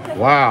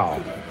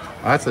 wow.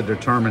 That's a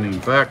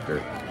determining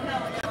factor.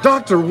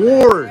 Dr.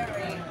 Ward,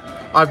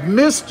 I've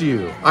missed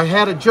you. I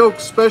had a joke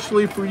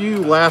specially for you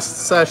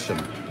last session.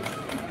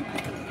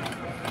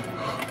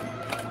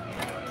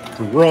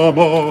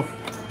 Drama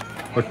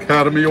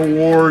Academy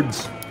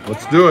Awards.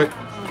 Let's do it.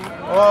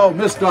 Oh,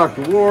 miss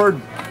Dr.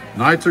 Ward.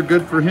 Nights are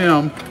good for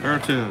him.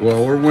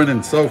 Well, we're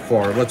winning so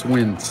far. Let's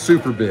win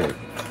super big.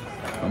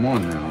 Come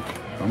on now.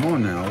 Come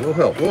on now. We'll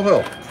help. We'll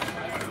help.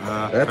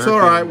 That's all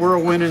right. We're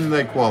winning.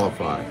 They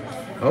qualify.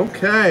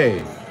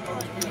 Okay.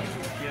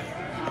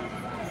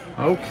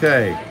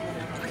 Okay.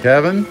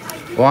 Kevin,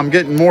 well, I'm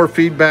getting more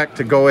feedback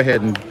to go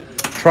ahead and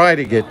try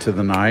to get to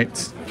the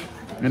nights.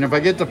 And if I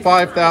get to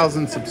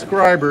 5,000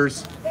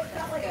 subscribers,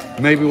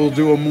 maybe we'll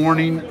do a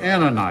morning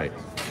and a night.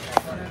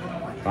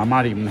 I'm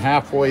not even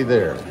halfway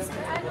there.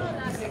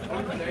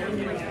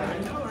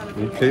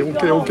 Okay.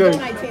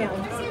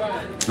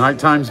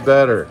 Nighttime's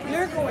better.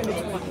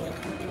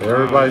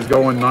 Everybody's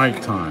going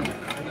nighttime.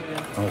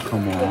 Oh,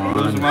 come on.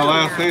 This is my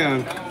last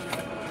hand.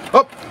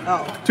 Oh,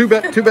 two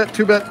bet.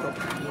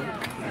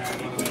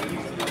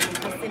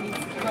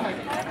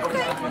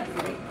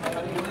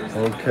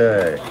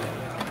 Okay.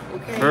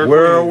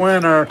 We're a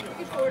winner. All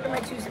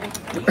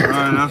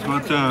right, that's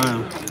my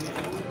time.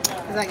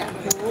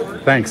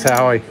 Thanks,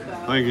 Howie.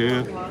 Thank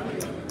you.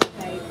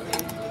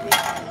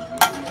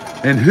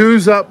 And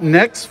who's up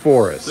next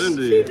for us?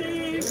 Cindy.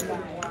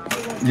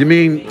 You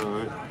mean All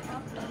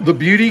right. the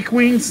beauty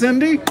queen,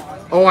 Cindy?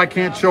 Oh, I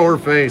can't show her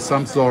face.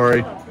 I'm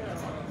sorry.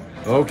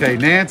 Okay,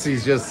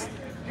 Nancy's just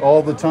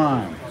all the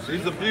time.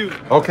 She's a beauty.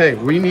 Okay,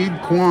 we need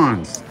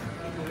Quans.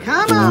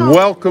 Come on.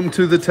 Welcome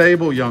to the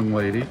table, young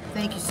lady.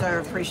 Thank you, sir.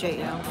 Appreciate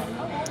you.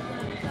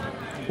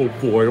 Oh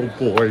boy, oh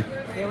boy.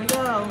 Here we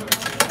go.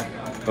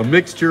 A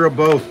mixture of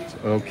both.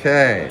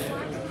 Okay.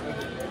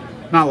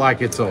 Not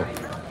like it's a,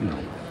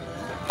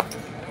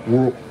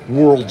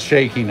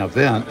 world-shaking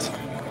event.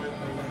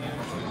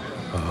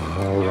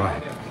 All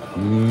right.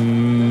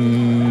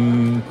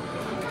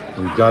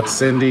 We've got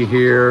Cindy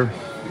here.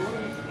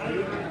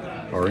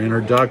 Our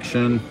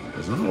introduction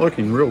is not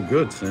looking real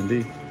good,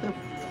 Cindy.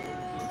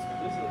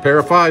 Pair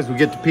of fives, we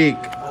get to peek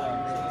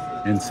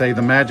and say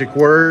the magic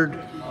word.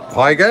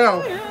 Pie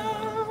gal.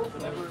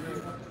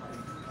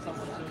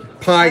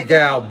 Pie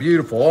gal,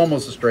 beautiful,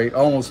 almost a straight,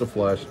 almost a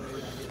flush.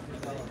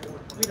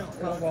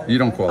 You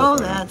don't qualify. Oh,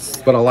 that's.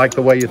 But I like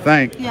the way you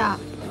think. Yeah.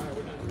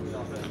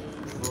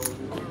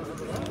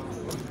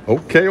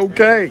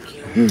 Okay.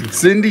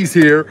 Cindy's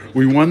here.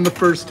 We won the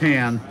first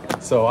hand.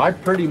 So I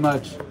pretty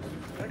much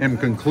am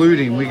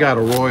concluding we got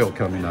a royal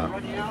coming up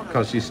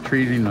because she's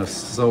treating us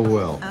so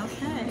well. Okay.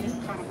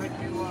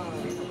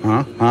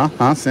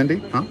 Huh, Cindy?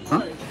 Huh?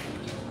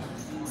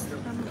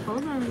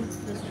 Hold on.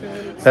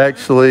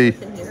 Actually,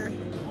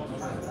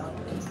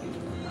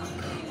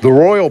 the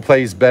royal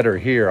plays better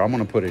here. I'm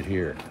going to put it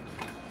here.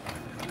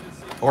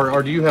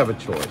 Or do you have a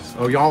choice?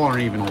 Oh, y'all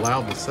aren't even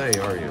allowed to say,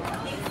 are you?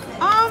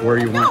 Where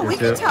you want no, your we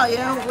tip? can tell you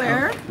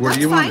where. Where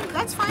do you want it?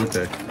 That's fine.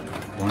 Okay.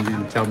 Why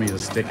don't you tell me to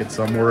stick it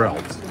somewhere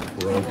else?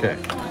 We're okay.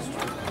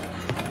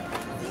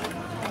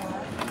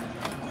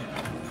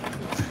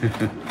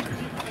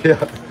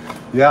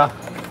 Yeah.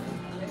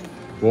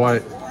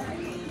 Boy,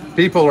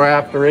 people are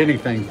after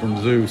anything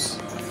from Zeus.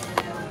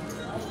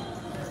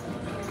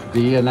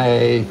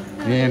 DNA,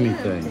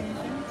 anything.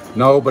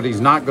 No, but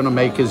he's not going to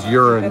make his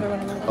urine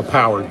a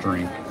power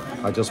drink.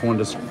 I just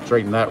wanted to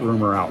straighten that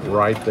rumor out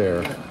right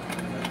there.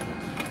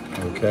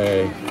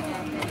 Okay.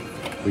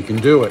 We can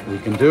do it. We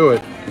can do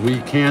it. We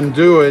can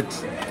do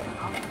it.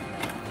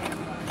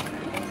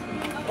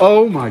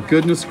 Oh my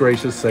goodness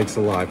gracious sakes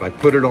alive. I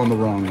put it on the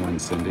wrong one,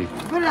 Cindy.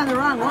 Put it on the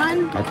wrong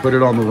one. I put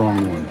it on the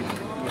wrong one.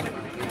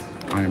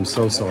 I am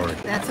so sorry.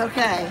 That's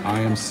okay. I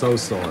am so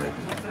sorry.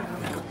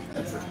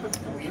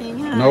 King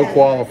No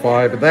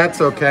qualify, but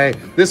that's okay.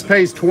 This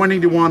pays 20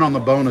 to 1 on the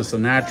bonus, a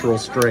natural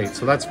straight.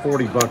 So that's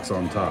 40 bucks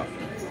on top.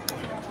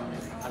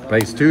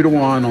 Pays 2 to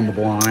 1 on the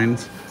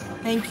blinds.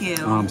 Thank you.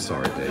 I'm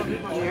sorry, baby.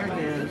 You're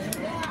good.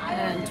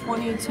 And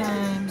 20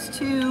 times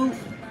 2. You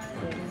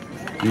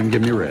can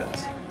give me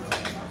reds.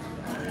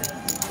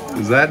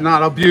 Is that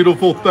not a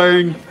beautiful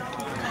thing?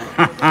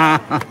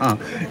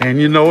 And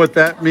you know what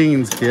that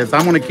means, kids.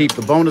 I'm going to keep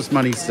the bonus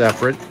money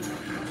separate.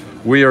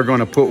 We are going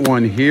to put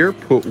one here,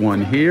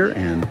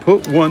 and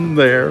put one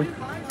there.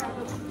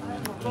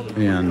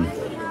 And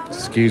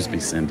excuse me,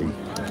 Cindy.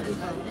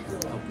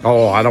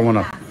 Oh, I don't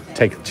want to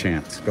take a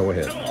chance. Go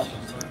ahead.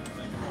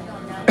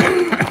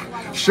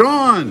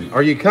 Sean,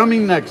 are you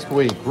coming next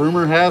week?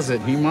 Rumor has it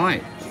he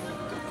might.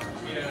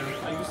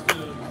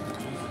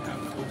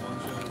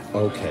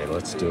 Okay,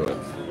 let's do it.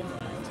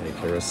 Take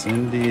care of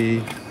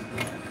Cindy.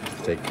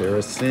 Take care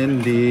of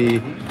Cindy.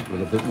 A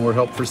little bit more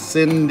help for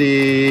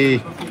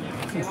Cindy.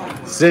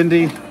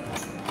 Cindy,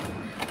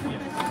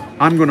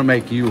 I'm going to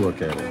make you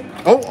look at it.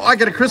 Oh, I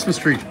got a Christmas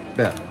tree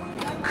bet.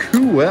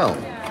 Cool.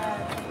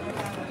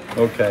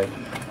 Okay.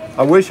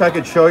 I wish I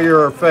could show you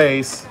her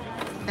face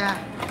Yeah.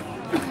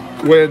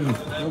 when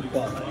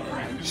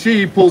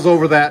she pulls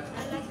over that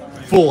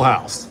full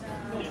house.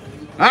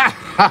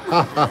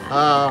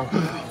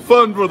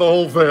 Fun for the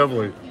whole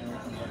family.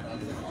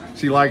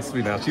 She likes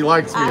me now. She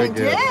likes me I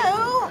again.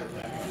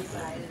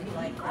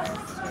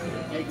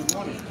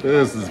 do.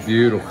 This is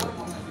beautiful.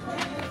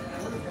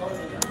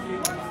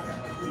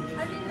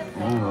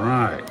 All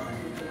right.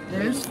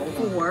 There's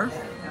 4.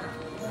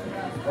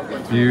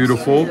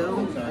 Beautiful.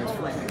 2,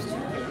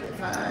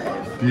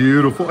 5.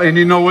 Beautiful. And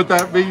you know what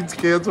that means,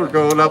 kids? We're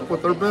going up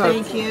with our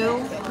bets. Thank you.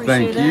 Appreciate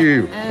Thank it.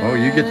 you. Oh,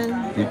 you get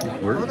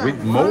And we're, hold we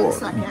on more. one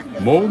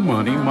second. More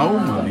money, more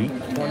money.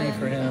 20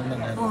 for him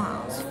and then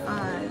Wow, it's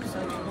 5,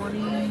 so 20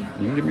 You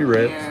can give me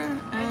reds. here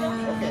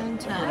and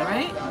 10,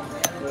 right?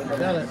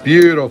 got it.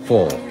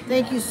 Beautiful.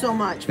 Thank you so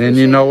much. And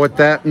you know what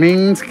that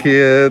means,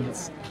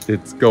 kids?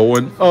 It's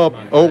going up.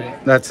 Oh,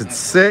 that's at Can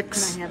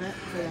 6. I have it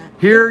for that?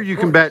 Here you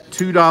can bet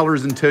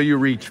 $2 until you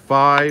reach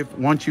 5.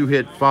 Once you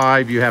hit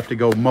 5, you have to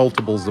go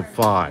multiples of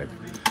 5.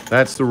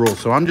 That's the rule.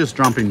 So I'm just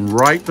jumping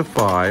right to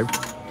 5.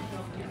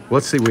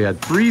 Let's see, we had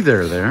 3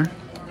 there.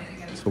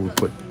 So we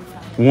put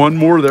one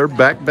more there.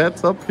 Back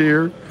bets up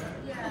here.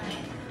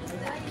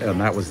 And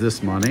that was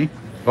this money.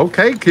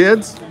 Okay,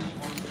 kids.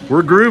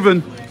 We're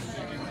grooving.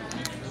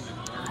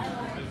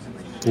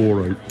 All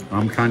right.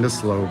 I'm kind of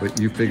slow, but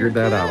you figured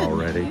that out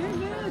already.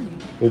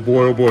 Oh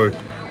boy, oh boy.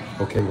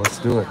 Okay, let's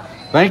do it.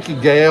 Thank you,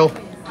 Gail.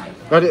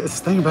 But the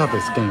thing about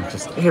this game,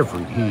 just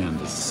every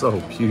hand is so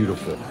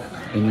beautiful.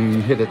 And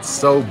you hit it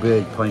so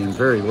big, playing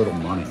very little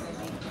money.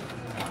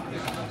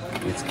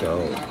 Let's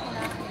go.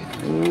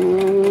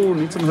 Ooh,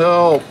 need some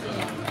help.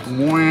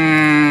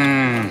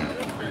 Wah.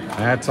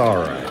 That's all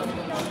right.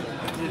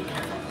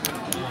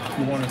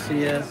 You want to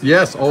see us?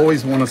 Yes,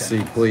 always want to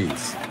see,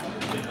 please.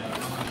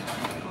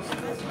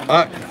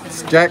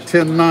 It's Jack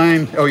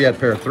 10-9. Oh, yeah, a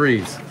pair of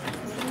 3s.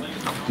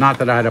 Not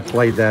that I'd have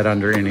played that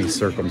under any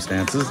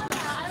circumstances.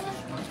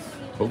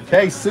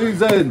 Okay,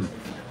 Susan.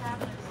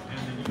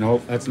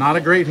 Nope, that's not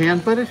a great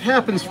hand, but it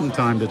happens from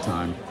time to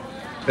time.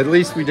 At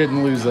least we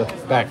didn't lose a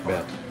back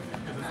bet.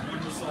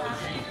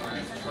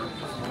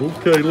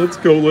 Okay, let's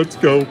go, let's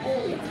go.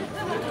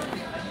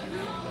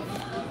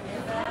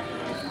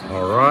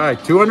 All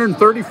right,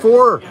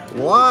 234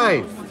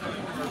 live.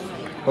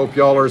 Hope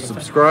y'all are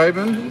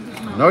subscribing.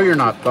 No, you're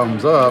not.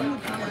 Thumbs up.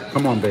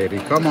 Come on, baby.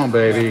 Come on,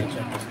 baby.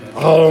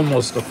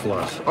 Almost a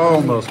flush.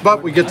 Almost.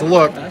 But we get to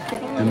look,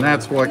 and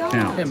that's what Him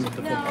counts. with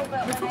the football.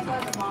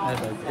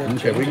 That's a good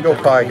Okay, we can go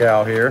pie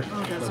gal here.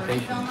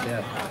 rotation.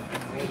 Yeah.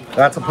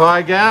 That's a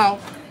pie gal.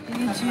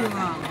 You too,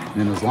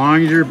 And as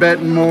long as you're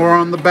betting more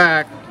on the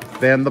back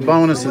than the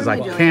bonuses, I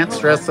can't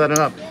stress that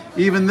enough.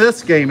 Even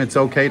this game, it's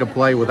okay to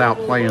play without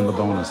playing the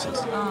bonuses.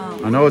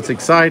 I know it's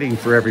exciting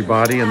for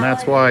everybody, and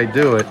that's why I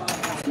do it.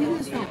 you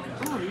just don't.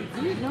 Oh,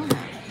 I didn't know that.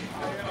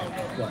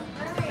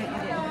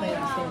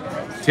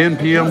 10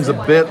 p.m.'s a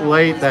bit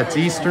late. That's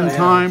Eastern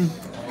time.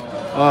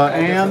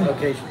 And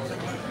Location.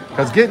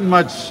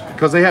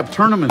 because they have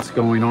tournaments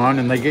going on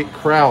and they get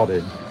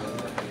crowded.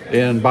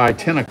 And by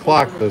 10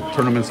 o'clock, the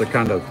tournaments are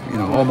kind of,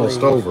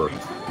 almost over.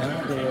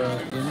 Outdoor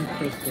in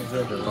Crystal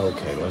River.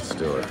 Okay, let's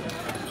do it.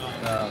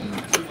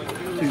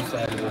 2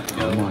 Saturdays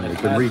ago. Come on, we This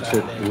can past reach it.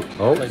 Saturday,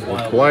 Oh, played we're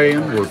Wild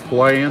playing, we're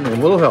playing. A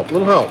little help,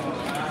 little help.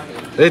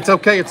 It's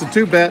okay, it's a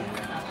 2-bet.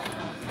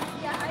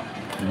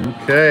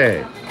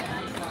 Okay.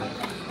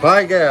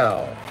 Pie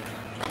gal.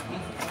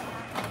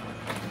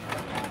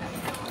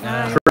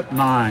 Trip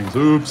 9s,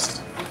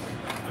 oops.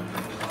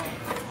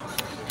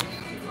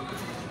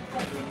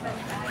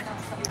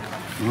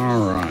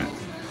 All right.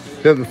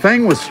 Yeah, the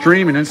thing with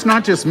streaming, it's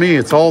not just me,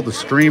 it's all the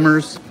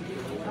streamers.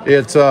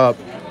 It's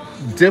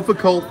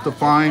difficult to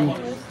find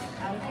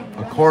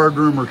a card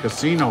room or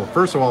casino,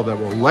 first of all, that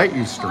will let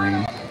you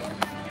stream.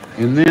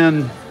 And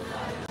then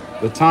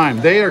the time.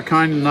 They are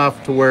kind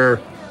enough to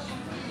where,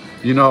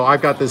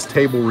 I've got this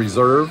table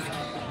reserved.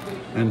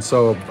 And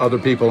so other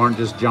people aren't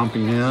just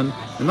jumping in.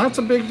 And that's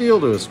a big deal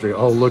to a stream.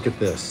 Oh, look at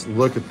this.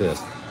 Look at this.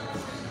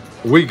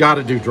 We got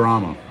to do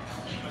drama.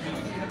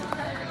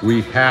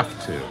 We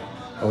have to.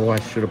 Oh, I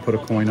should have put a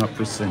coin up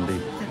for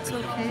Cindy. That's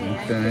okay. Okay. I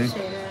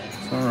appreciate it.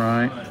 It's all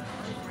right.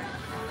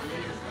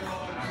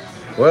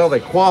 Well,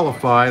 they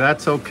qualify.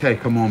 That's okay.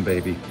 Come on,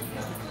 baby.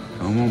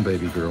 Come on,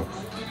 baby girl.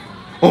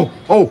 Oh,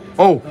 oh,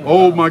 oh,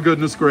 oh, my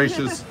goodness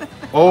gracious.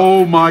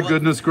 Oh, my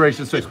goodness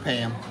gracious. Just pay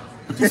him.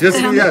 Just,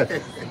 yeah.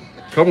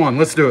 Come on,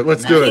 let's do it.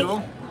 Let's do it.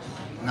 No,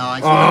 I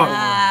see.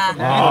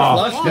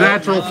 Oh,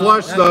 natural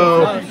flush,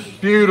 though.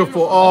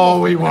 Beautiful. Oh,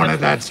 we wanted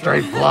that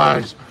straight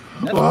flush.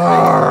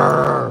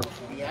 Arr.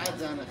 The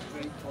odds on a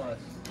straight plus.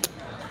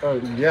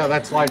 Yeah,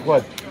 that's like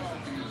what?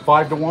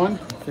 5 to 1?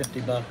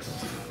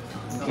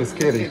 $50. Just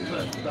kidding.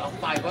 About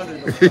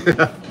 500. I think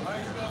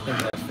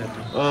that's 50.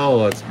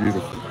 Oh, that's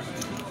beautiful.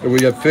 And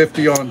we have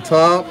 50 on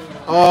top.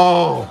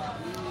 Oh,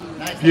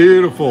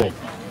 beautiful.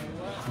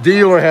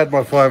 Dealer had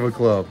my 5 of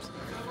clubs.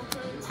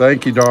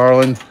 Thank you,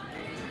 darling.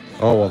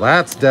 Oh, well,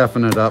 that's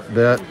definite up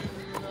bet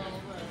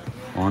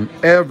on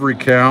every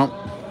count.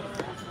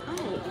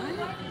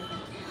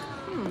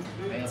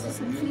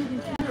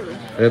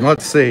 And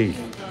let's see,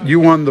 you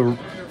won the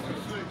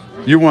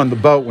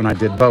boat when I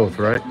did both,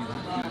 right?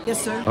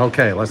 Yes, sir.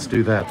 Okay, let's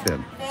do that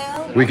then.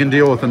 We can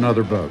deal with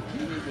another boat.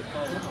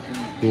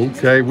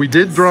 Okay, we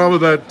did drama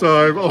that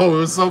time. Oh, it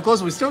was so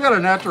close. We still got a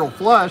natural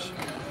flush.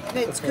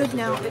 It's good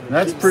now.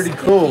 That's pretty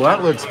cool.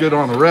 That looks good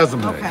on a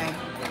resume. Okay.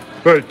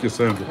 Thank you,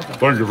 Sandra.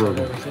 Thank you very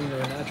Never much. seen a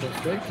natural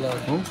straight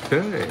flush.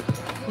 Okay.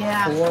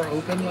 Yeah. 4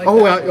 open like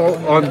Oh,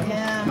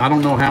 that. I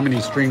don't know how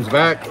many streams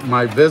back,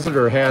 my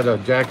visitor had a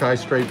Jack High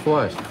straight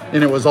flush.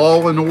 And it was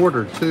all in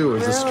order, too. It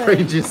was the Really?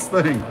 strangest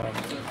thing.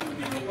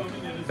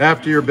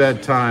 After your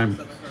bedtime,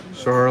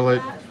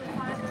 Charlotte.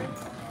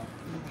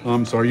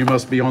 I'm sorry, you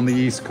must be on the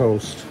East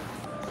Coast.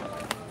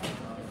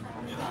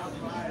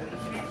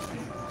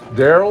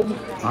 Daryl,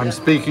 I'm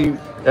speaking.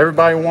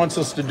 Everybody wants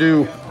us to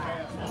do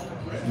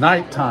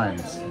night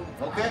times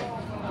Okay.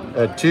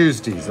 at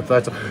Tuesdays. If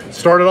that's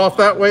started off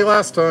that way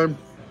last time.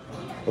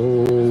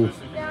 Oh,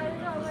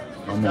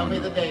 come Tell me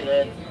on. the date,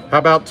 Ed. How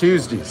about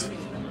Tuesdays?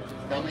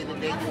 Tell me the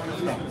date you want to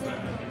start.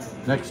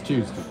 Next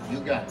Tuesday. You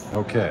got it.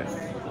 Okay.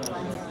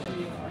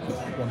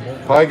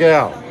 Pie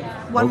Gal.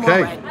 One more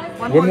Okay. red.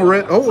 One more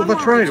red. Oh, One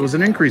that's more right. It was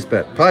an increased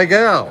bet. Pie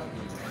Gal.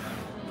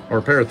 Or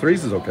a pair of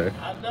threes is okay.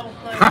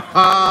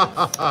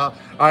 I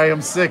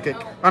am psychic.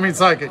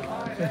 Psychic. Was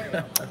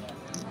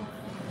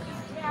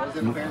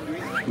it a fair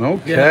reason?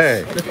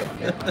 Okay.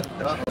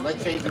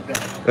 Let's change the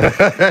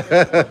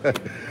bet.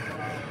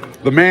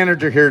 The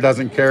manager here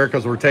doesn't care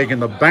because we're taking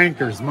the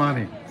banker's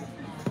money.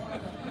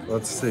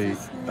 Let's see.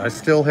 I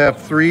still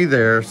have 3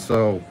 there,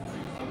 so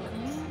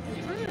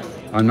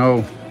I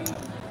know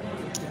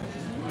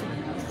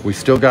we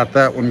still got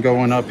that one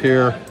going up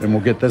here, and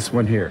we'll get this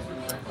one here.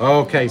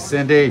 Okay,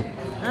 Cindy.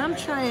 I'm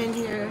trying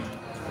here.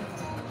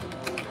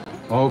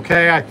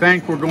 Okay, I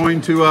think we're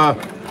going to, I've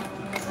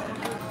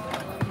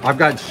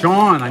got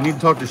Sean. I need to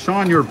talk to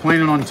Sean. You were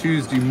planning on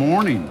Tuesday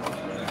morning.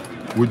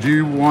 Would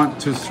you want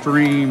to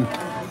stream?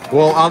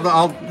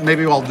 Well,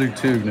 maybe I'll do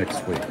 2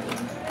 next week.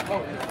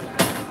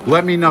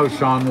 Let me know,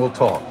 Sean. We'll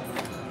talk.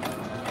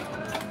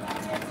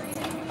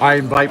 I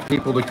invite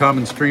people to come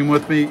and stream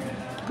with me.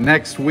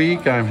 Next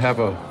week, I have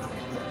a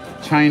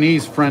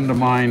Chinese friend of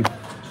mine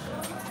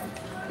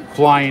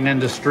flying in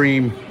to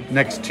stream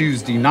next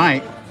Tuesday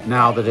night,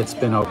 now that it's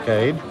been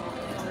okayed.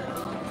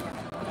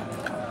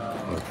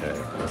 Okay,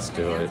 let's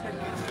do it.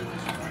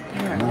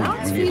 Come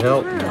on, we need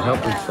help. We need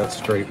help reach that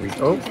straight reach.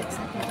 Oh,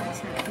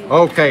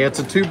 okay, it's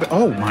a 2.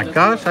 Oh my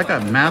gosh, I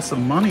got massive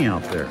money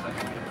out there.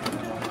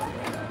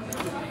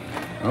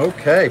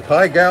 Okay,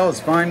 Pie Gal is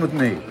fine with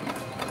me.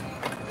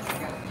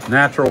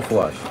 Natural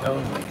flush. Oh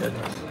my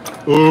goodness.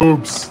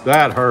 Oops,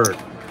 that hurt.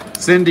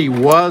 Cindy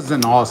was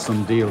an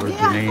awesome dealer,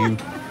 Janine.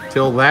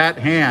 Till that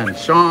hand.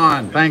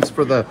 Sean, thanks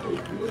for the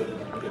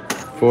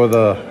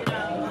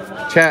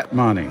chat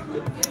money.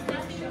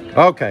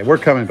 Okay, we're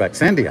coming back.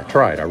 Cindy, I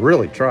tried. I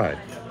really tried.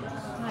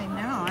 I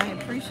know. I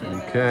appreciate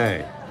it.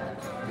 Okay.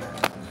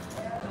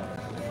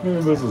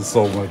 Man, this is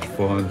so much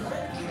fun.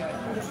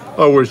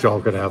 I wish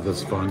y'all could have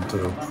this fun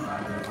too.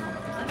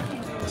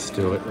 Let's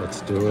do it.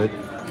 Let's do it.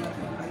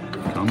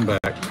 Come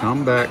back.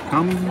 Come back.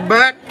 Come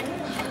back.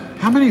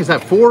 How many is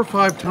that? 4 or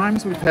 5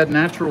 times we've had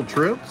natural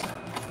trips?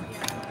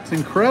 It's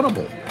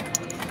incredible.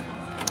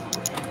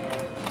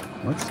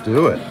 Let's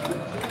do it.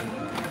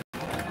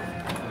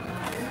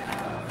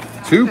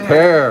 2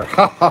 pair.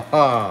 Ha ha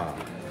ha.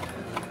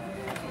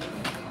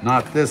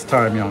 Not this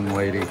time, young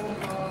lady.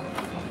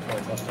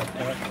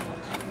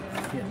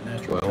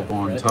 12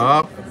 on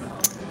top.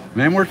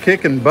 Man, we're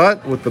kicking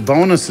butt with the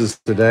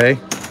bonuses today.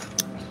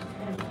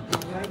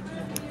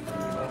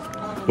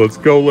 Let's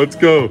go, let's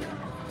go.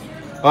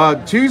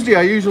 Tuesday,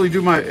 I usually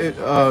do my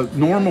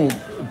normal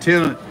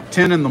 10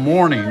 in the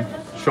morning,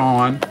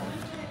 Sean.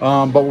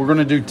 But we're going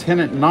to do 10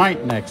 at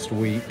night next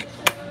week.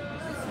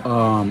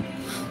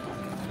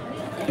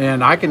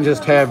 And I can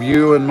just have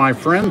you and my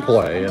friend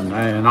play,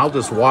 and I'll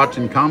just watch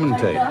and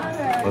commentate.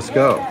 Let's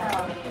go.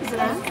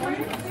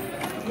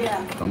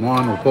 Come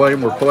on,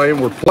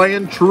 we're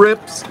playing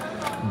trips.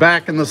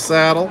 Back in the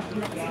saddle.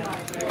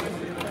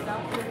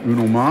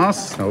 Uno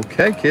mas.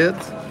 Okay,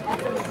 kids.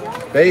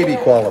 Baby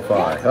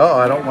qualify. Oh,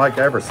 I don't like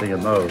ever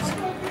seeing those.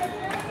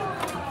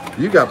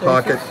 You got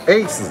pocket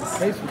aces.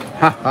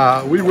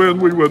 Haha, we win.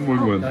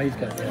 No, he's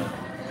got that.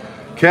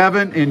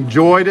 Kevin,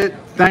 enjoyed it.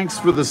 Thanks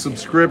for the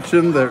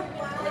subscription. That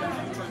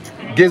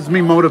gives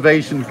me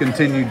motivation to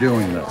continue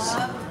doing this.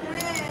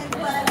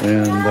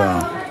 And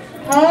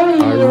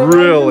I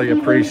really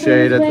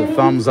appreciate it. The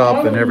thumbs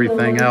up and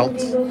everything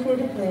else.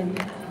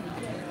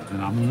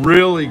 And I'm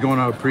really going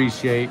to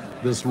appreciate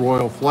this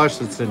royal flush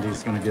that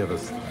Cindy's going to give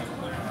us.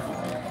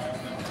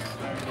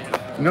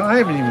 You know, I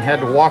haven't even had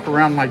to walk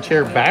around my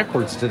chair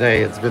backwards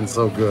today. It's been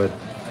so good.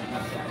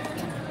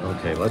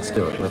 Okay, let's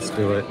do it. Let's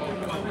do it.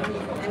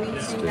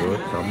 Let's do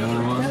it. Come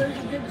on.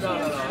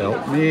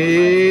 Help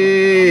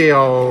me.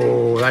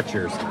 Oh, that's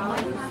yours.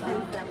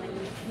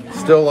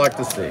 Still like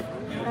to see.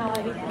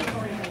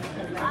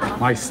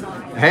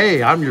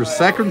 Hey, I'm your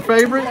second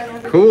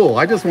favorite? Cool.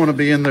 I just want to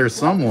be in there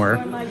somewhere.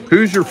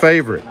 Who's your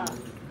favorite?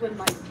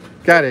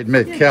 Gotta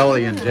admit,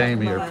 Kelly and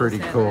Jamie are pretty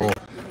cool.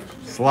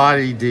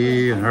 Slotty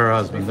D and her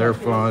husband, they're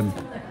fun.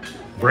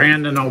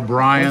 Brandon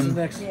O'Brien.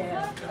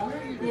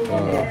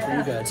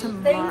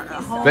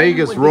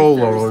 Vegas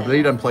Roller.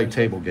 They don't play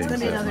table games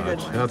that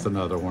much. That's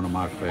another one of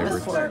my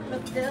favorites.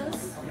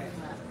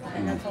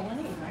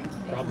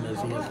 Problem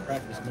is he has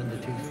practice Monday,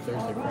 Tuesday,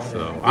 Thursday, Friday.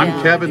 So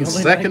I'm Kevin's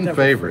second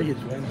favorite.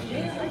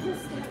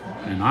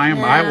 And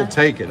I will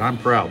take it. I'm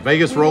proud.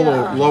 Vegas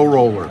Roller, low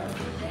roller.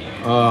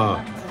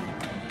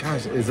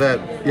 Gosh, is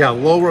that, yeah,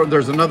 low roller.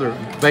 There's another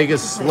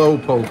Vegas slow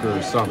poker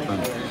or something.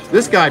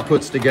 This guy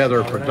puts together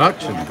a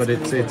production, but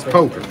it's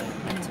poker,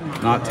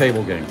 not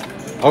table games.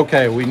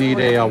 Okay, we need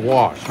a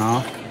wash, huh?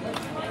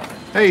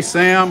 Hey,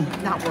 Sam.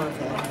 Not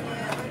worth it.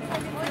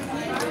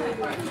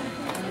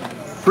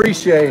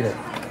 Appreciate it.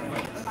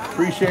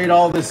 Appreciate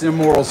all this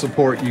immoral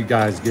support you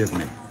guys give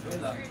me.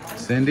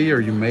 Cindy, are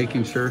you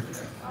making sure?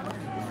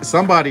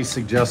 Somebody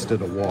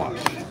suggested a wash.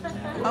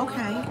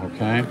 Okay.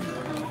 Okay.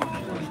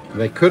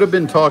 They could have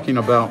been talking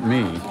about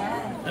me. Let's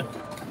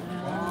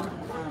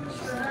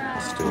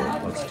do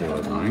it. Let's do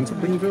it. Mine's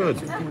been good.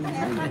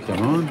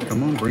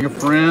 Come on. Bring a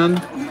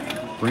friend.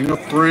 Bring a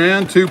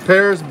friend. 2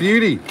 pairs,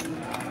 beauty.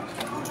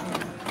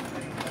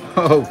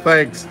 Oh,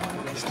 thanks,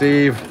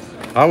 Steve.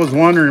 I was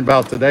wondering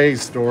about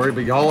today's story,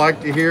 but y'all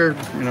like to hear,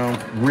 you know,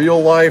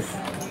 real life.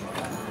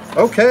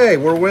 Okay,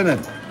 we're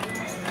winning.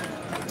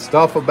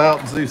 Stuff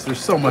about Zeus. There's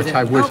so much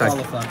I wish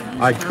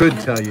I could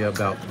tell you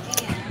about.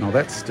 No,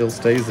 that still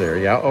stays there.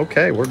 Yeah,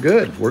 okay, we're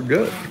good. We're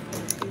good.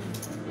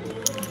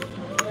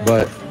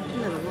 But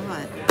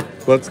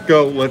let's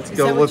go.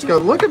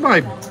 Look at my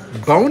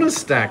bonus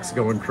stacks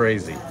going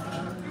crazy.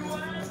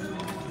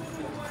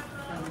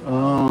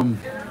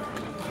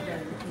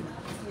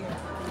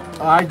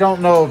 I don't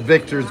know if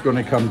Victor's going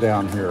to come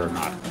down here or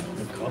not.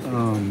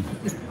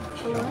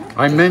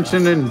 I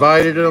mentioned,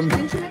 invited him.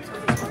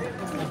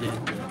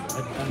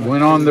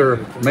 Went on there,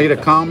 made a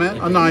comment,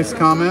 a nice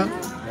comment,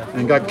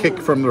 and got kicked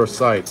from their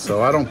site.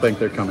 So I don't think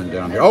they're coming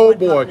down here. Oh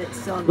boy,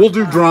 we'll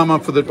do drama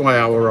for the.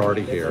 Well, we're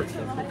already here.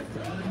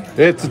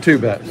 It's a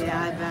 2-bet.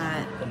 Yeah, I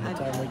bet.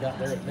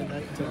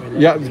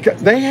 Yeah,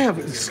 they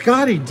have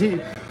Scotty D,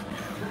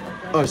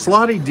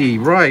 Slotty D,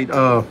 right?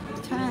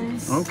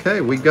 Okay,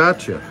 we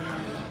got you.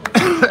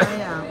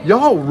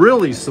 Y'all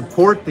really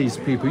support these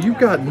people. You've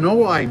got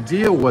no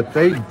idea what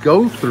they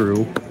go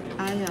through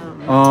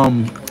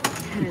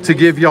to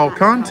give y'all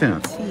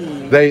content.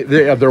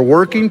 They're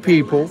working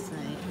people.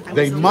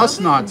 They must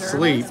not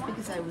sleep.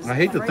 I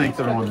hate to think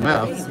they're on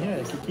meth,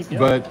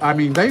 but I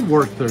mean, they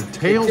work their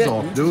tails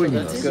off doing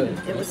this.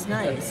 It was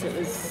nice. It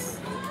was.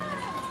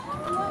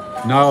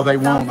 No, they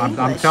won't.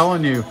 I'm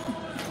telling you.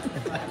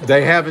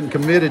 They haven't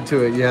committed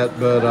to it yet,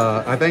 but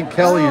I think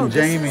Kelly and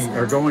Jamie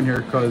are going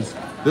here because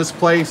this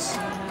place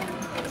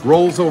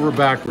rolls over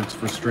backwards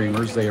for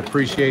streamers. They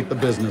appreciate the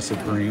business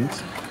it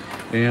brings,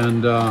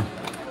 and they're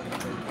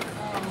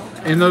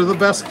the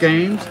best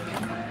games.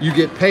 You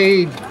get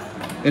paid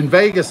in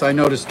Vegas. I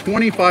noticed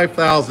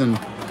 $25,000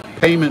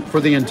 payment for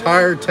the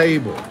entire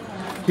table.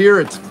 Here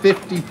it's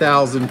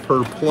 $50,000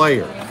 per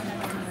player.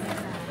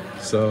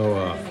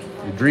 So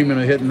you're dreaming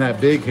of hitting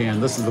that big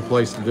hand. This is the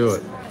place to do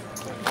it.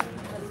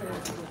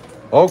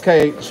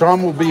 Okay,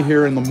 Sean will be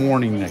here in the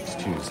morning next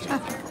Tuesday.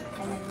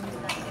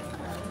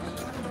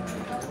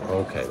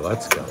 Okay,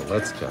 let's go.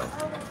 Let's go.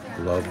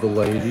 Love the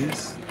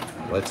ladies.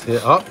 Let's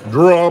hit up.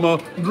 Drama.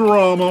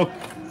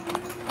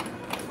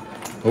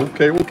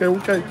 Okay.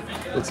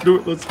 Let's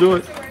do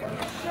it.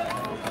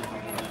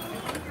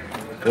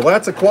 Well,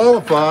 that's a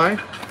qualify.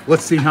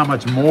 Let's see how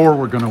much more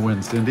we're going to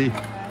win, Cindy.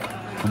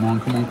 Come on.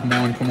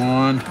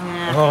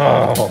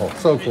 Oh,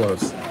 so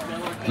close.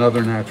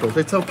 Another natural.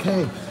 It's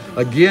okay.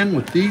 Again,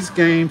 with these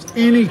games,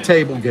 any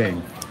table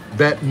game,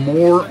 bet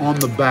more on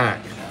the back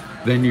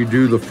than you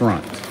do the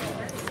front,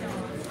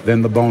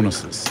 than the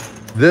bonuses.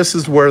 This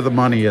is where the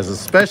money is,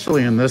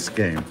 especially in this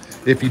game.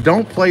 If you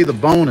don't play the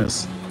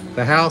bonus,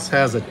 the house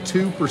has a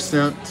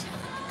 2%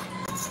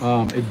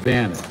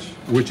 advantage,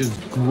 which is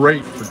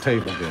great for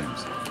table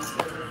games.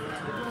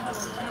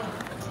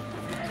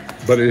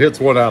 But it hits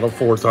 1 out of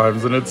 4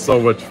 times, and it's so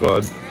much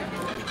fun.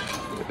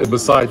 And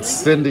besides,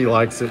 Cindy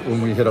likes it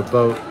when we hit a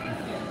boat.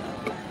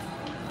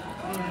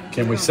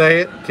 Can we say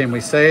it? Can we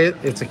say it?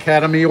 It's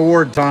Academy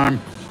Award time.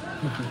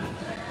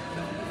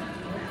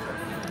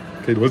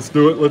 Okay, let's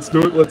do it. Let's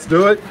do it. Let's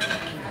do it.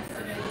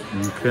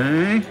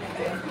 Okay.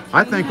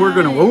 I think we're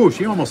going to... Oh,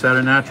 she almost had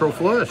a natural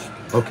flush.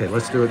 Okay,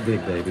 let's do it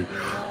big, baby.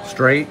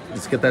 Straight.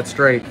 Let's get that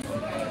straight.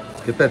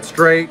 Let's get that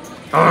straight.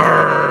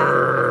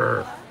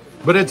 Arrgh.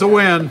 But it's a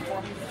win.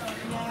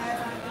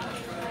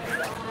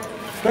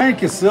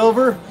 Thank you,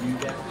 Silver.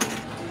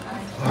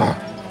 Oh,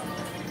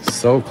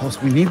 so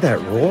close. We need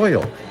that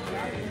royal.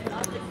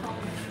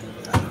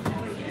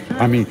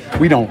 I mean,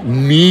 we don't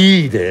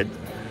need it.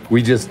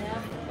 We just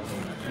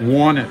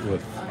want it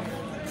with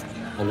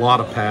a lot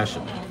of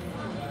passion.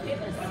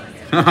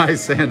 Hi,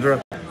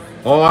 Sandra.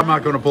 Oh, I'm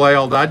not going to play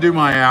all day. I do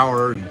my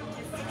hour.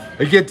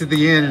 I get to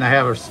the end and I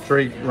have a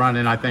straight run.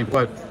 And I think,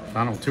 what,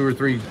 I don't know, 2 or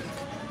 3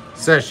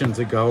 sessions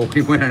ago,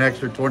 we went an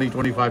extra 20,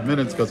 25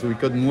 minutes because we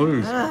couldn't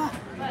lose.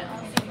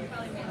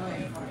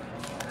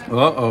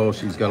 Uh-oh,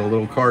 she's got a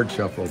little card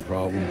shuffle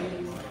problem.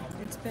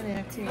 It's been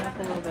acting up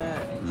a little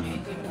bit.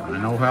 I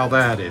know how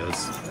that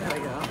is. There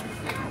we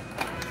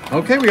go.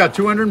 Okay, we got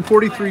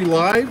 243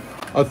 live.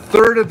 A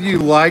third of you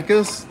like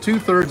us.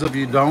 2/3 of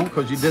you don't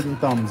because you didn't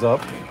thumbs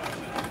up.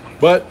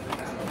 But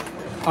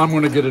I'm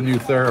going to get a new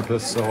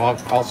therapist, so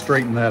I'll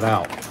straighten that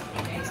out.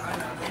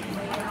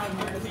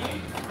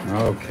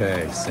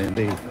 Okay,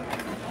 Cindy. Here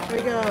we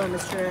go,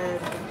 Mr.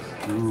 Ed.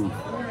 Ooh.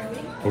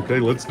 Okay,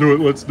 let's do it.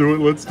 Let's do it.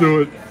 Let's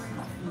do it.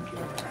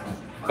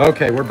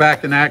 Okay, we're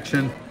back in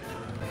action.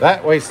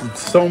 That wasted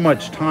so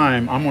much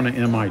time. I'm going to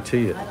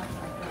MIT it.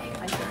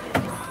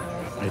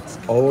 It's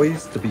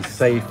always to be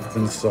safe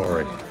than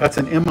sorry. That's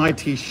an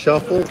MIT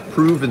shuffle,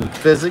 proven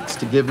physics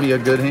to give me a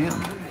good hand.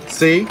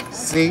 See?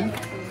 See?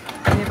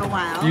 Never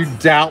wild. You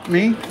doubt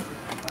me?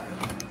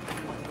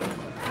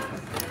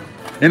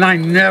 And I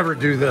never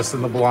do this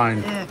in the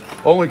blind. Ick.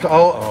 Only,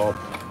 oh,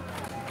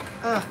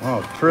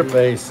 trip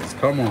aces.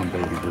 Come on,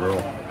 baby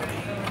girl.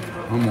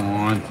 Come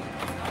on.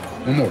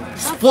 One more.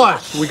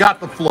 Flush. We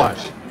got the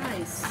flush.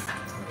 Nice.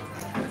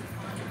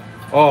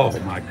 Oh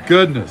my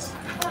goodness.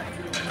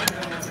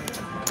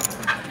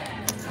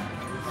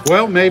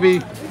 Well,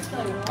 maybe,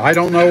 I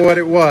don't know what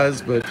it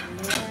was, but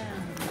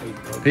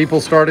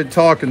people started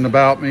talking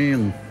about me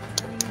and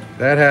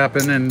that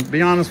happened. And to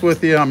be honest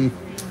with you,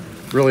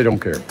 really don't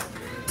care.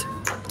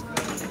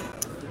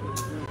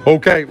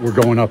 Okay, we're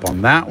going up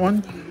on that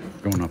one.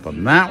 Going up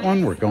on that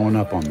one. We're going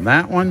up on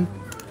that one.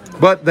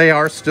 But they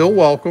are still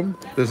welcome.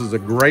 This is a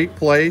great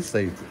place.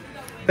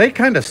 They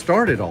kind of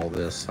started all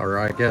this, or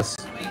I guess,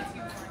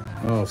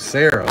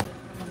 Sarah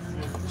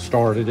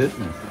started it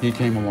and he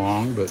came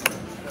along, but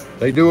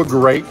they do a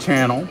great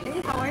channel.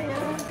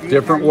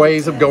 Different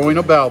ways of going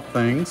about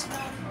things.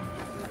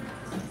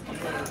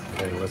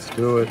 Okay, let's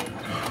do it.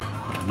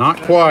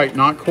 Not quite,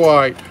 not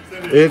quite.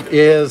 It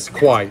is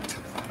quite.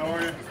 How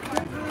are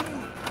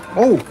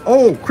you?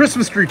 Oh,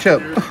 Christmas tree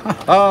chip.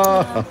 That's,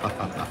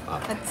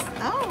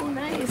 oh,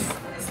 nice.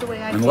 That's the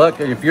way I And do.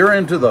 look, if you're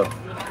into the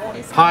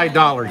high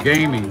dollar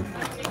gaming,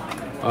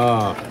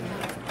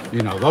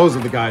 you know, those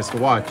are the guys to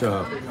watch.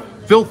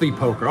 Filthy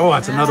Poker. Oh,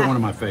 that's another one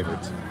of my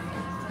favorites.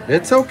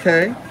 It's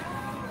okay.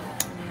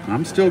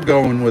 I'm still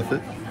going with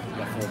it.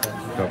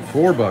 Got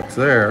 $4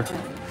 there.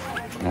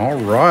 All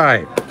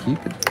right,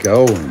 keep it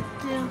going.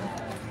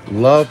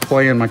 Love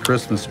playing my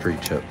Christmas tree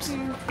chips.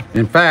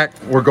 In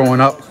fact, we're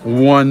going up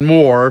one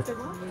more.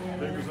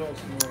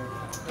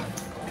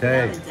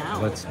 Okay,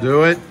 let's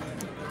do it.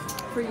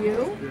 For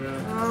you?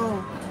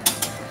 Oh.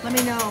 Let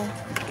me know.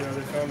 Yeah,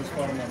 they found the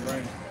spot on my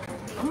brain.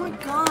 Oh my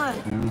God.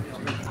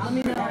 Let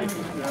me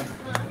know.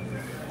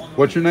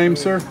 What's your name,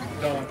 sir?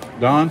 Don.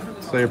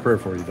 Don? Say a prayer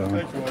for you, Don.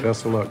 Thank you, buddy.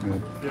 Best of luck,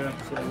 man. Yeah,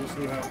 so we'll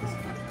see what happens.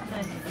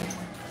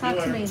 Talk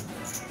to me.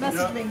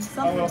 Message me.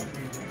 Something.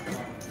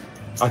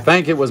 I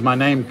think it was my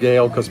name,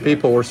 Gail, because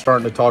people were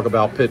starting to talk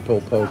about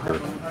Pitbull Poker.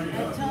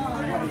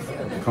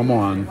 Come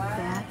on.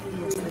 That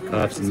is the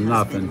That's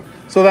nothing.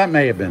 So that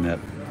may have been it.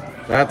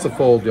 That's a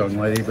fold, young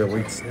lady, but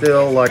we'd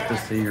still like to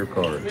see your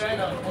cards.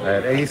 I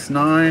had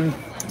ace-9,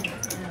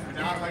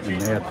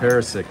 and they had pair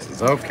of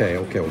 6s. Okay.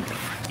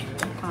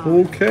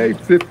 Okay,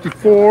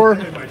 54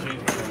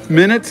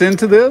 minutes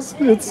into this.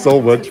 It's so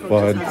much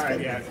fun.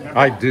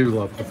 I do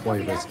love to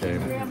play this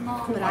game.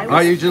 But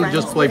I usually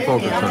just play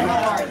poker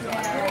tournaments.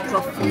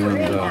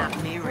 tournaments.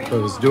 And I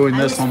was doing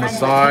this on the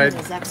side,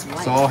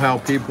 saw how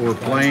people were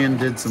playing,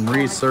 did some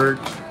research,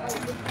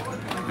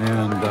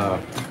 and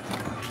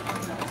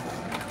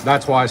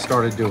that's why I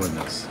started doing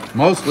this.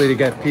 Mostly to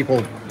get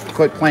people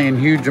quit playing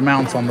huge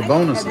amounts on the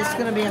bonuses. It's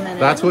going to be a minute.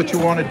 That's what you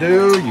want to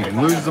do. You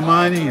can lose the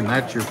money, and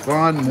that's your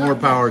fun. More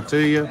power to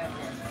you.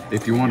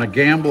 If you want to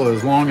gamble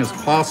as long as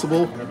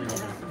possible.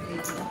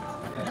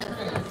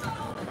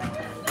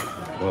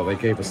 Well, they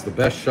gave us the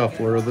best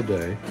shuffler of the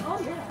day.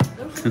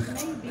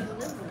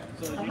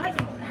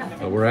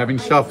 So we're having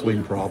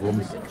shuffling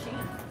problems.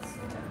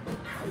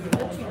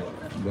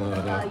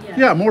 But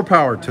yeah, more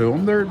power to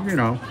them. They're, you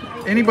know,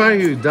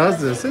 anybody who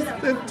does this,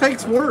 it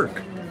takes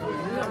work.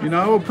 You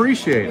know,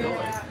 appreciate it.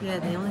 Yeah,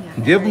 they only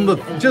have Give them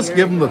three, and just here-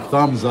 give them the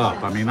thumbs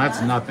up. I mean,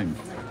 that's nothing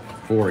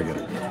for you.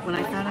 When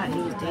I found out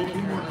he was dating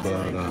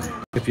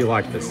her, But if you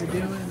like this stuff,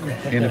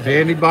 and if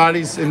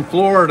anybody's in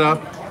Florida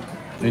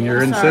and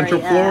you're in Sorry,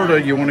 Central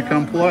Florida, you want to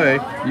come play,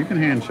 you can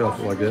hand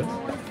shuffle like this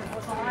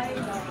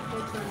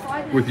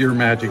with your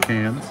magic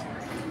hands.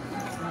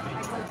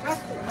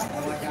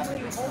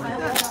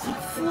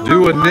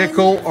 Do a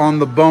nickel on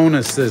the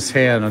bonus this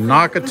hand. A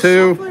knock a the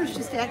two. shuffler's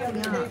just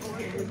acting up.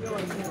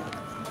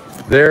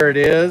 There it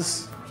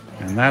is.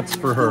 And that's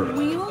for The her.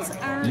 wheels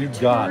aren't You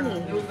got it.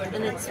 turning,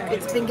 and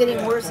it's been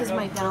getting worse as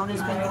my down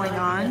has been going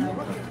on.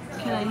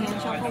 Can I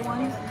hand shuffle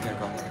one?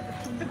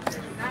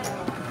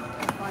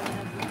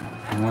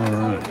 All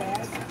right.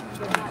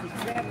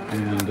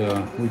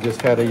 And we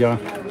just had a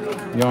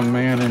young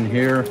man in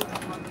here.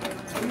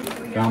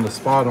 Found a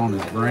spot on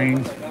his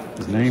brain.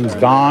 His name's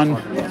Don.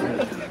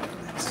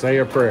 Say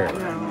a prayer.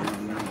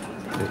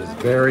 It is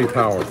very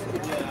powerful.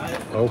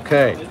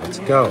 Okay, let's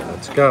go.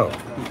 Let's go.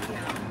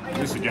 At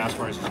least the gas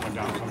prices went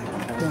down.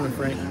 Come on,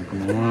 Frank.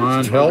 Come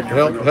on, help,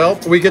 help,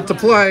 help. We get to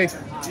play.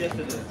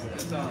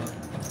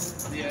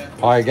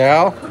 Pie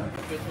gal.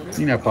 You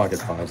can have pocket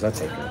fives.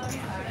 That's okay.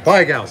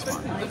 Pie gal's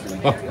fine.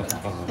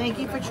 Thank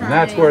you for trying. And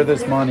that's where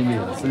this money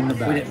is, in the We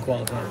back. didn't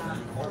qualify.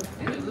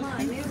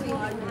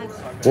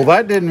 Well,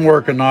 that didn't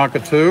work a knock a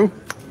two.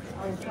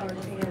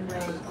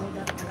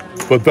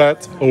 But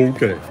that's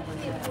okay.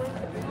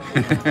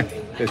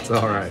 It's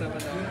all right.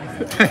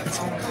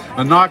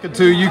 A knock a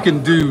two, you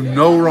can do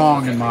no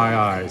wrong in my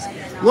eyes.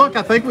 Look,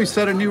 I think we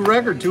set a new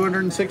record,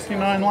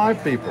 269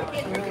 live people.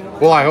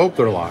 Well, I hope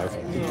they're live.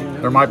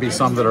 There might be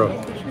some that are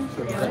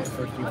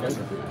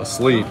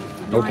asleep.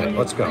 Okay,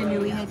 let's I go.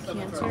 knew he had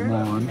cancer. Come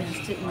on. I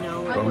just didn't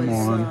know it Come was.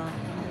 on.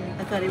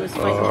 I thought he was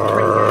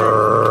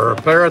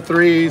fighting Pair of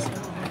threes.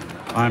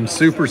 I'm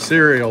super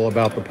serial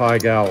about the pie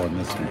gal in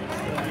this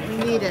one.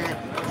 We need it.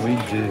 We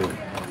do.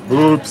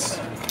 Oops.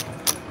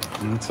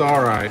 It's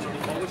all right.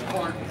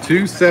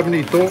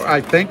 274.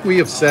 I think we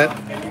have set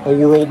a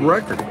world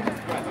record.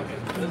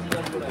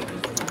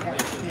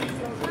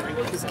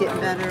 It's getting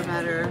better and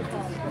better.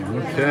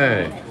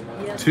 Okay.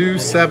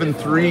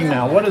 273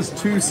 now. What does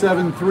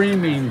 273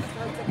 mean,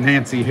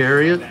 Nancy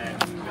Harriet?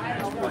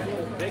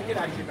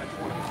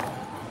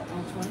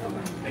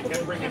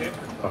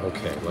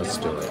 Okay, let's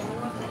do it.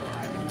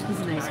 He's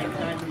a nice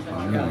guy.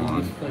 Come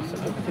on.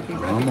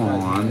 Come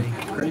on.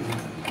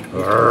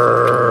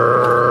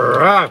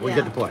 Ah, we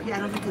get to play. Yeah, I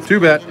don't think he's Two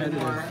bet.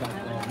 anymore.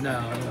 No,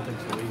 I don't think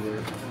so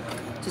either.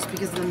 Just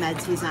because of the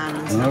meds he's on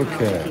and stuff. I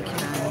Okay. don't think he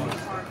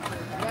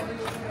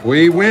can.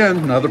 We win.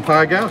 Another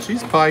pie gal.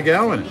 She's pie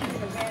gal in it.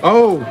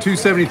 Oh,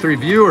 273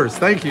 viewers.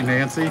 Thank you,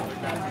 Nancy.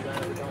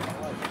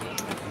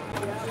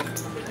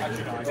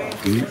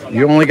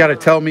 You only got to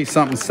tell me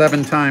something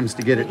 7 times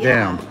to get it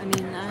down. I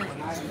mean,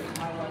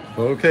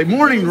 Okay.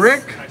 Morning,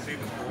 Rick.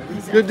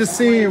 Good to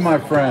see you, my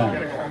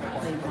friend.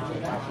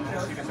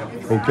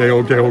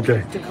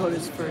 Okay.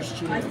 Dakota's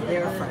first year. They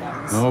were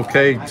friends.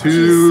 Okay,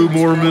 2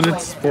 more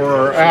minutes for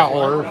our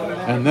hour,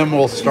 and then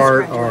we'll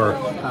start our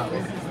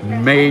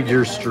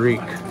major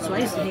streak. So I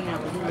used to hang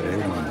out with him.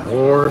 Okay, 1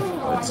 more.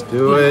 Let's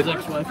do it. His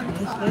ex-wife.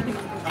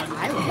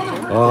 I loved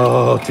him.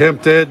 Oh,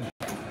 tempted.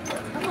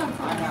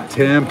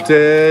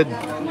 Tempted.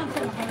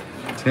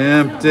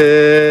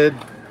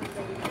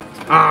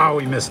 Ah,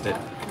 we missed it.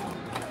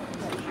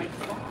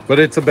 But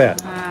it's a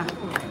bet.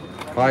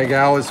 Pie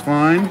gal is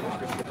fine.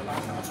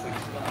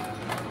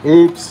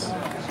 Oops.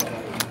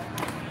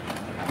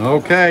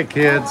 Okay,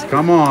 kids,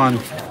 come on.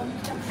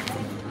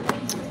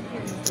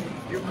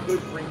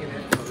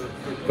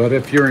 But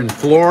if you're in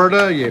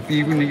Florida, if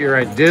even you're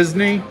at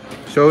Disney,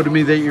 show to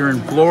me that you're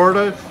in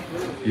Florida.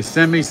 You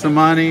send me some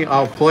money,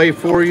 I'll play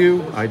for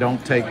you. I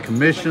don't take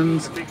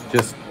commissions,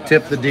 just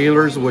tip the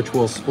dealers, which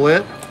we'll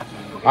split.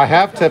 I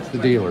have tipped the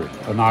dealer,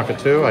 Anaka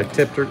too. I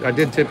tipped her. I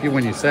did tip you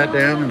when you sat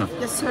down,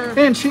 Yes, sir.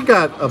 and she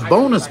got a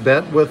bonus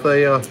bet with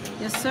a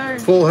Yes, sir.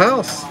 full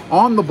house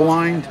on the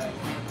blind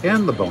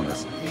and the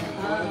bonus.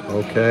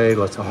 Okay,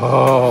 let's.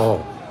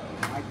 Oh,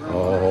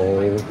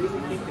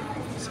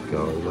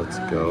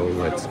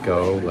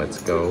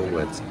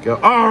 let's go.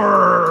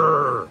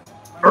 Arr!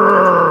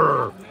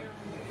 Arr!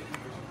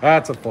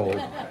 That's a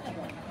fold.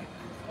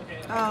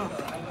 Oh,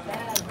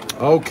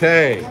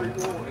 Okay.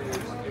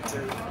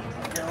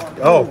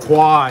 Oh,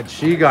 quad.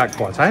 She got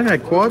quads. I haven't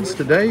had quads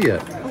today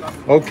yet.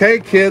 Okay,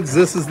 kids,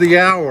 this is the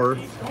hour.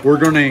 We're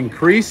going to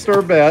increase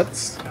our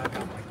bets.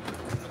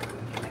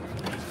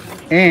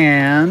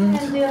 And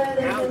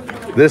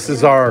this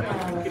is our,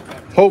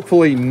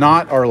 hopefully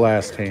not our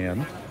last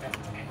hand.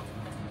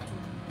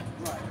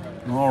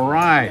 All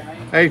right.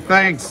 Hey,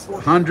 thanks.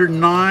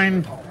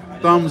 109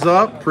 thumbs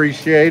up.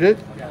 Appreciate it.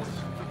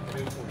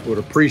 Would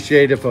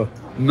appreciate if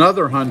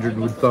another 100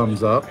 would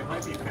thumbs up.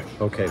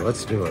 Okay,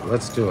 let's do it.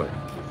 Let's do it.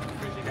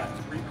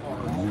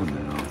 Come on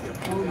now.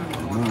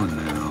 Come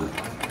on now.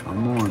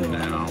 Come on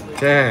now.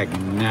 Tag,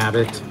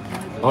 nabbit.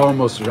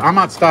 Almost. I'm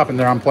not stopping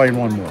there. I'm playing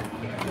one more.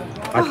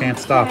 I can't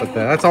stop at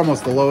that. That's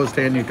almost the lowest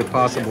hand you could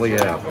possibly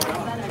have.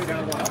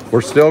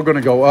 We're still going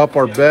to go up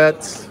our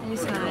bets.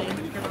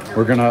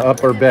 We're going to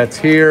up our bets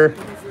here.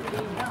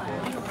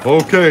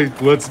 Okay,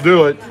 let's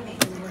do it.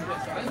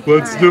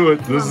 Let's do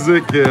it. This is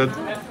it, kid.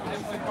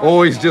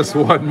 Always just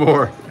one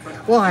more.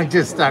 Well, I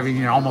mean,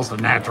 you know, almost a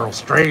natural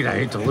straight. I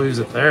hate to lose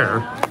it there.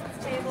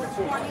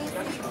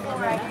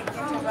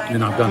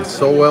 And I've done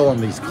so well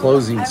on these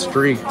closing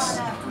streaks.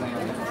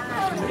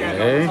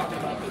 Okay.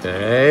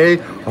 Okay.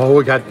 Oh,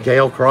 we got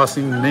Gail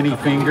crossing many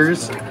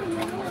fingers.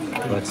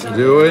 Let's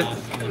do it.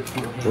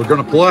 We're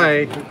going to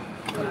play.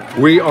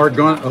 We are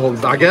going to, oh,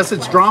 I guess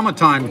it's drama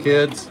time,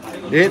 kids.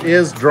 It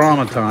is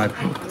drama time.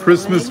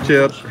 Christmas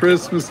chip,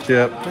 Christmas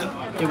chip.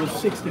 It was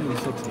 16 to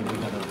 16. We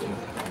got up to.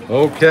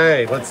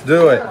 Okay, let's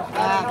do it.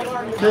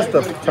 Just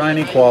a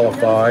tiny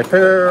qualify.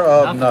 Pair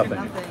of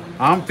nothing.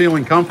 I'm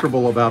feeling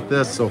comfortable about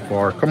this so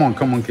far. Come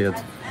on, kids.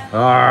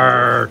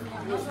 Arr.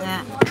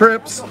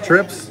 Trips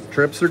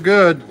are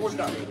good.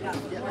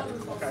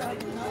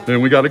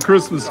 Then we got a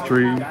Christmas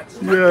tree.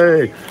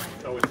 Yay.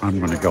 I'm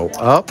going to go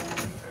up.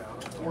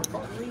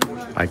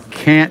 I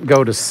can't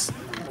go to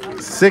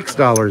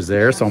 $6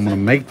 there, so I'm going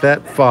to make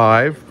that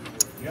 $5.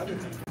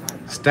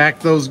 Stack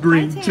those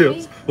green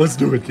chips. Let's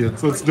do it,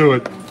 kids. Let's do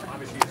it.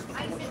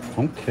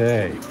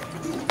 Okay.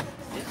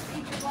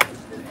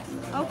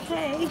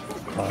 Okay.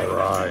 All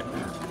right.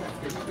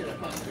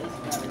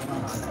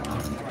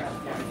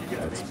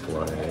 Let's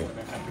play.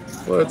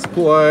 Let's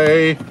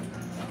play.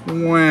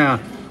 Wow.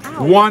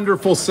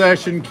 Wonderful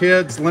session,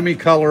 kids. Let me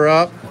color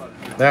up.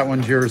 That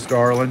one's yours,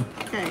 darling.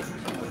 Okay.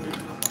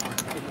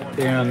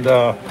 And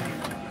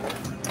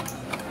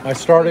I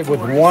started with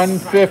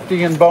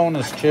 150 in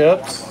bonus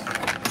chips.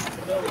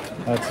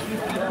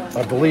 That's,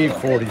 I believe,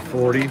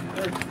 40-40.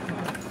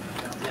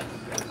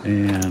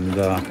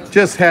 And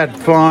just had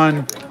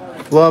fun.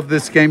 Love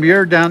this game.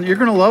 You're down. You're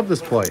going to love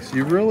this place.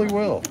 You really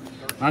will.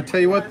 I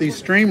tell you what, these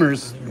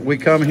streamers, we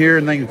come here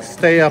and they can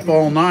stay up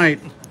all night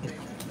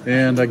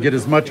and get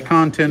as much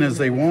content as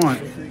they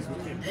want.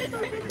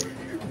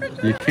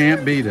 You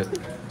can't beat it.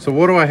 So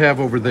what do I have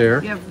over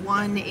there? You have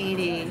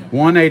 180.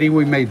 180.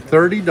 We made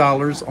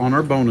 $30 on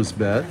our bonus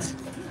bets.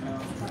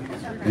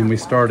 And we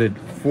started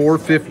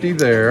 450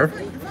 there.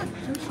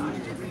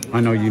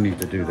 I know you need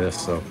to do this,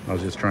 so I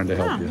was just trying to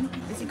help you.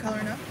 Is he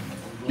coloring up?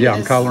 Yeah,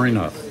 I'm coloring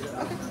up.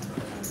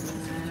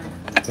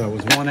 So it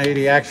was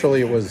 180.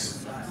 Actually, it was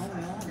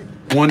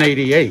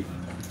 188.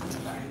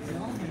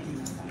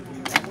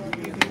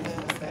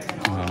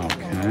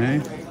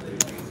 Okay.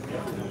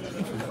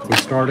 We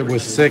started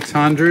with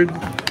 600.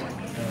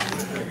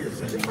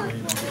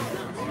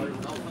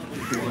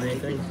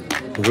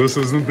 This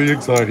isn't the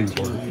exciting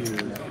part.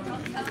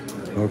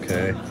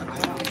 Okay.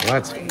 Well,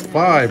 that's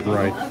 5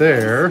 right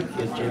there. Do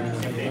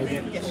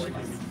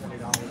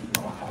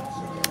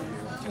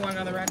you want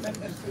another racket?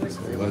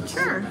 So let's,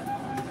 Sure.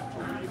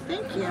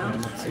 Thank you.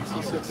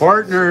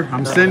 partner,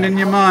 I'm sending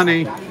you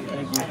money.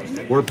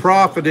 We're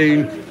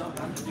profiting.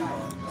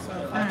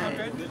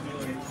 Alright.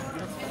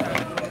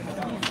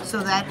 So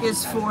that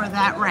is for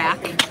that rack.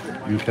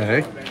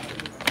 Okay.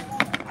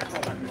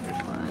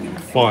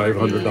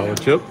 $500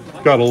 chip.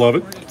 Gotta love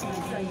it.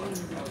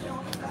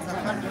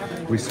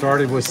 We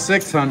started with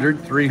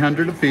 600,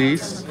 300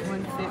 apiece.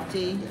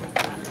 150.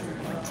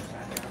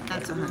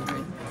 That's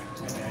 100.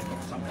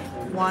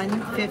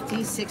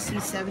 150, 60,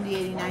 70,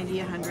 80, 90,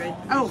 100.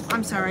 Oh,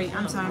 I'm sorry.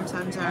 I'm sorry.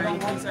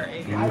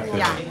 Okay.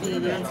 Yeah,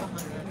 80.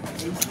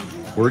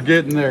 We're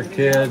getting there,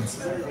 kids.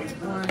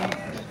 One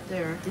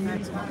there.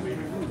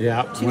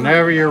 Yeah,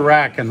 whenever you're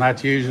racking,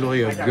 that's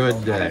usually a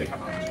good day.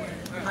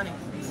 Honey.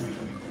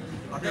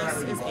 This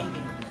is 80.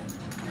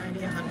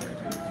 90,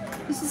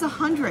 100. This is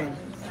 100.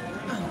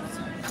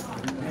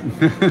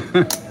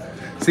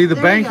 See, the There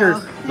you banker, go.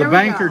 the There we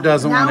banker go.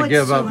 doesn't Now want to it's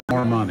give up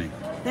more money.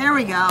 There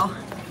we go.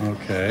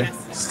 Okay,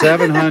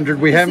 700.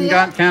 We You haven't see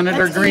got it? counted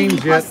our That's greens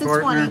 80 yet, plus the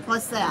 20 partner.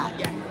 plus that.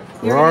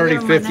 We're already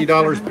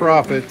 $50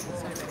 profit.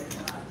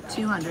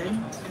 200.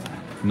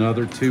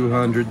 Another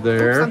 200 Oops,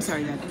 there. I'm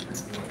sorry, Dad.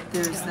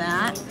 There's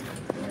that.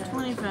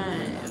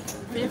 25,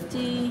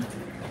 50,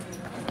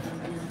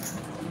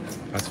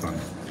 That's fine.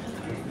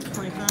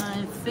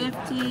 25,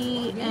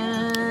 50,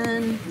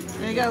 and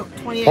there you go,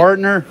 28.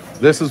 Partner,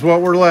 this is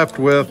what we're left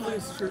with.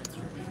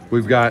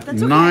 We've got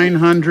That's okay.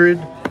 900,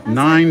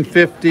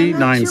 950, I'm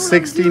not sure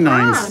 960, what I'm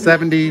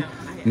doing 970,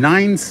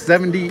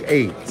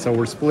 978. So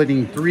we're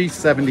splitting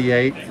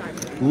 378.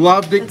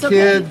 Loved it, That's okay.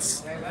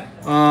 kids.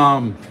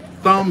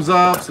 Thumbs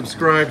up,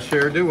 subscribe,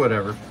 share, do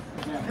whatever.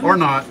 Or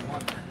not.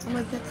 I'm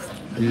like this.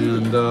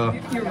 And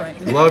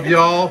love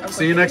y'all.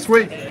 See you next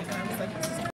week.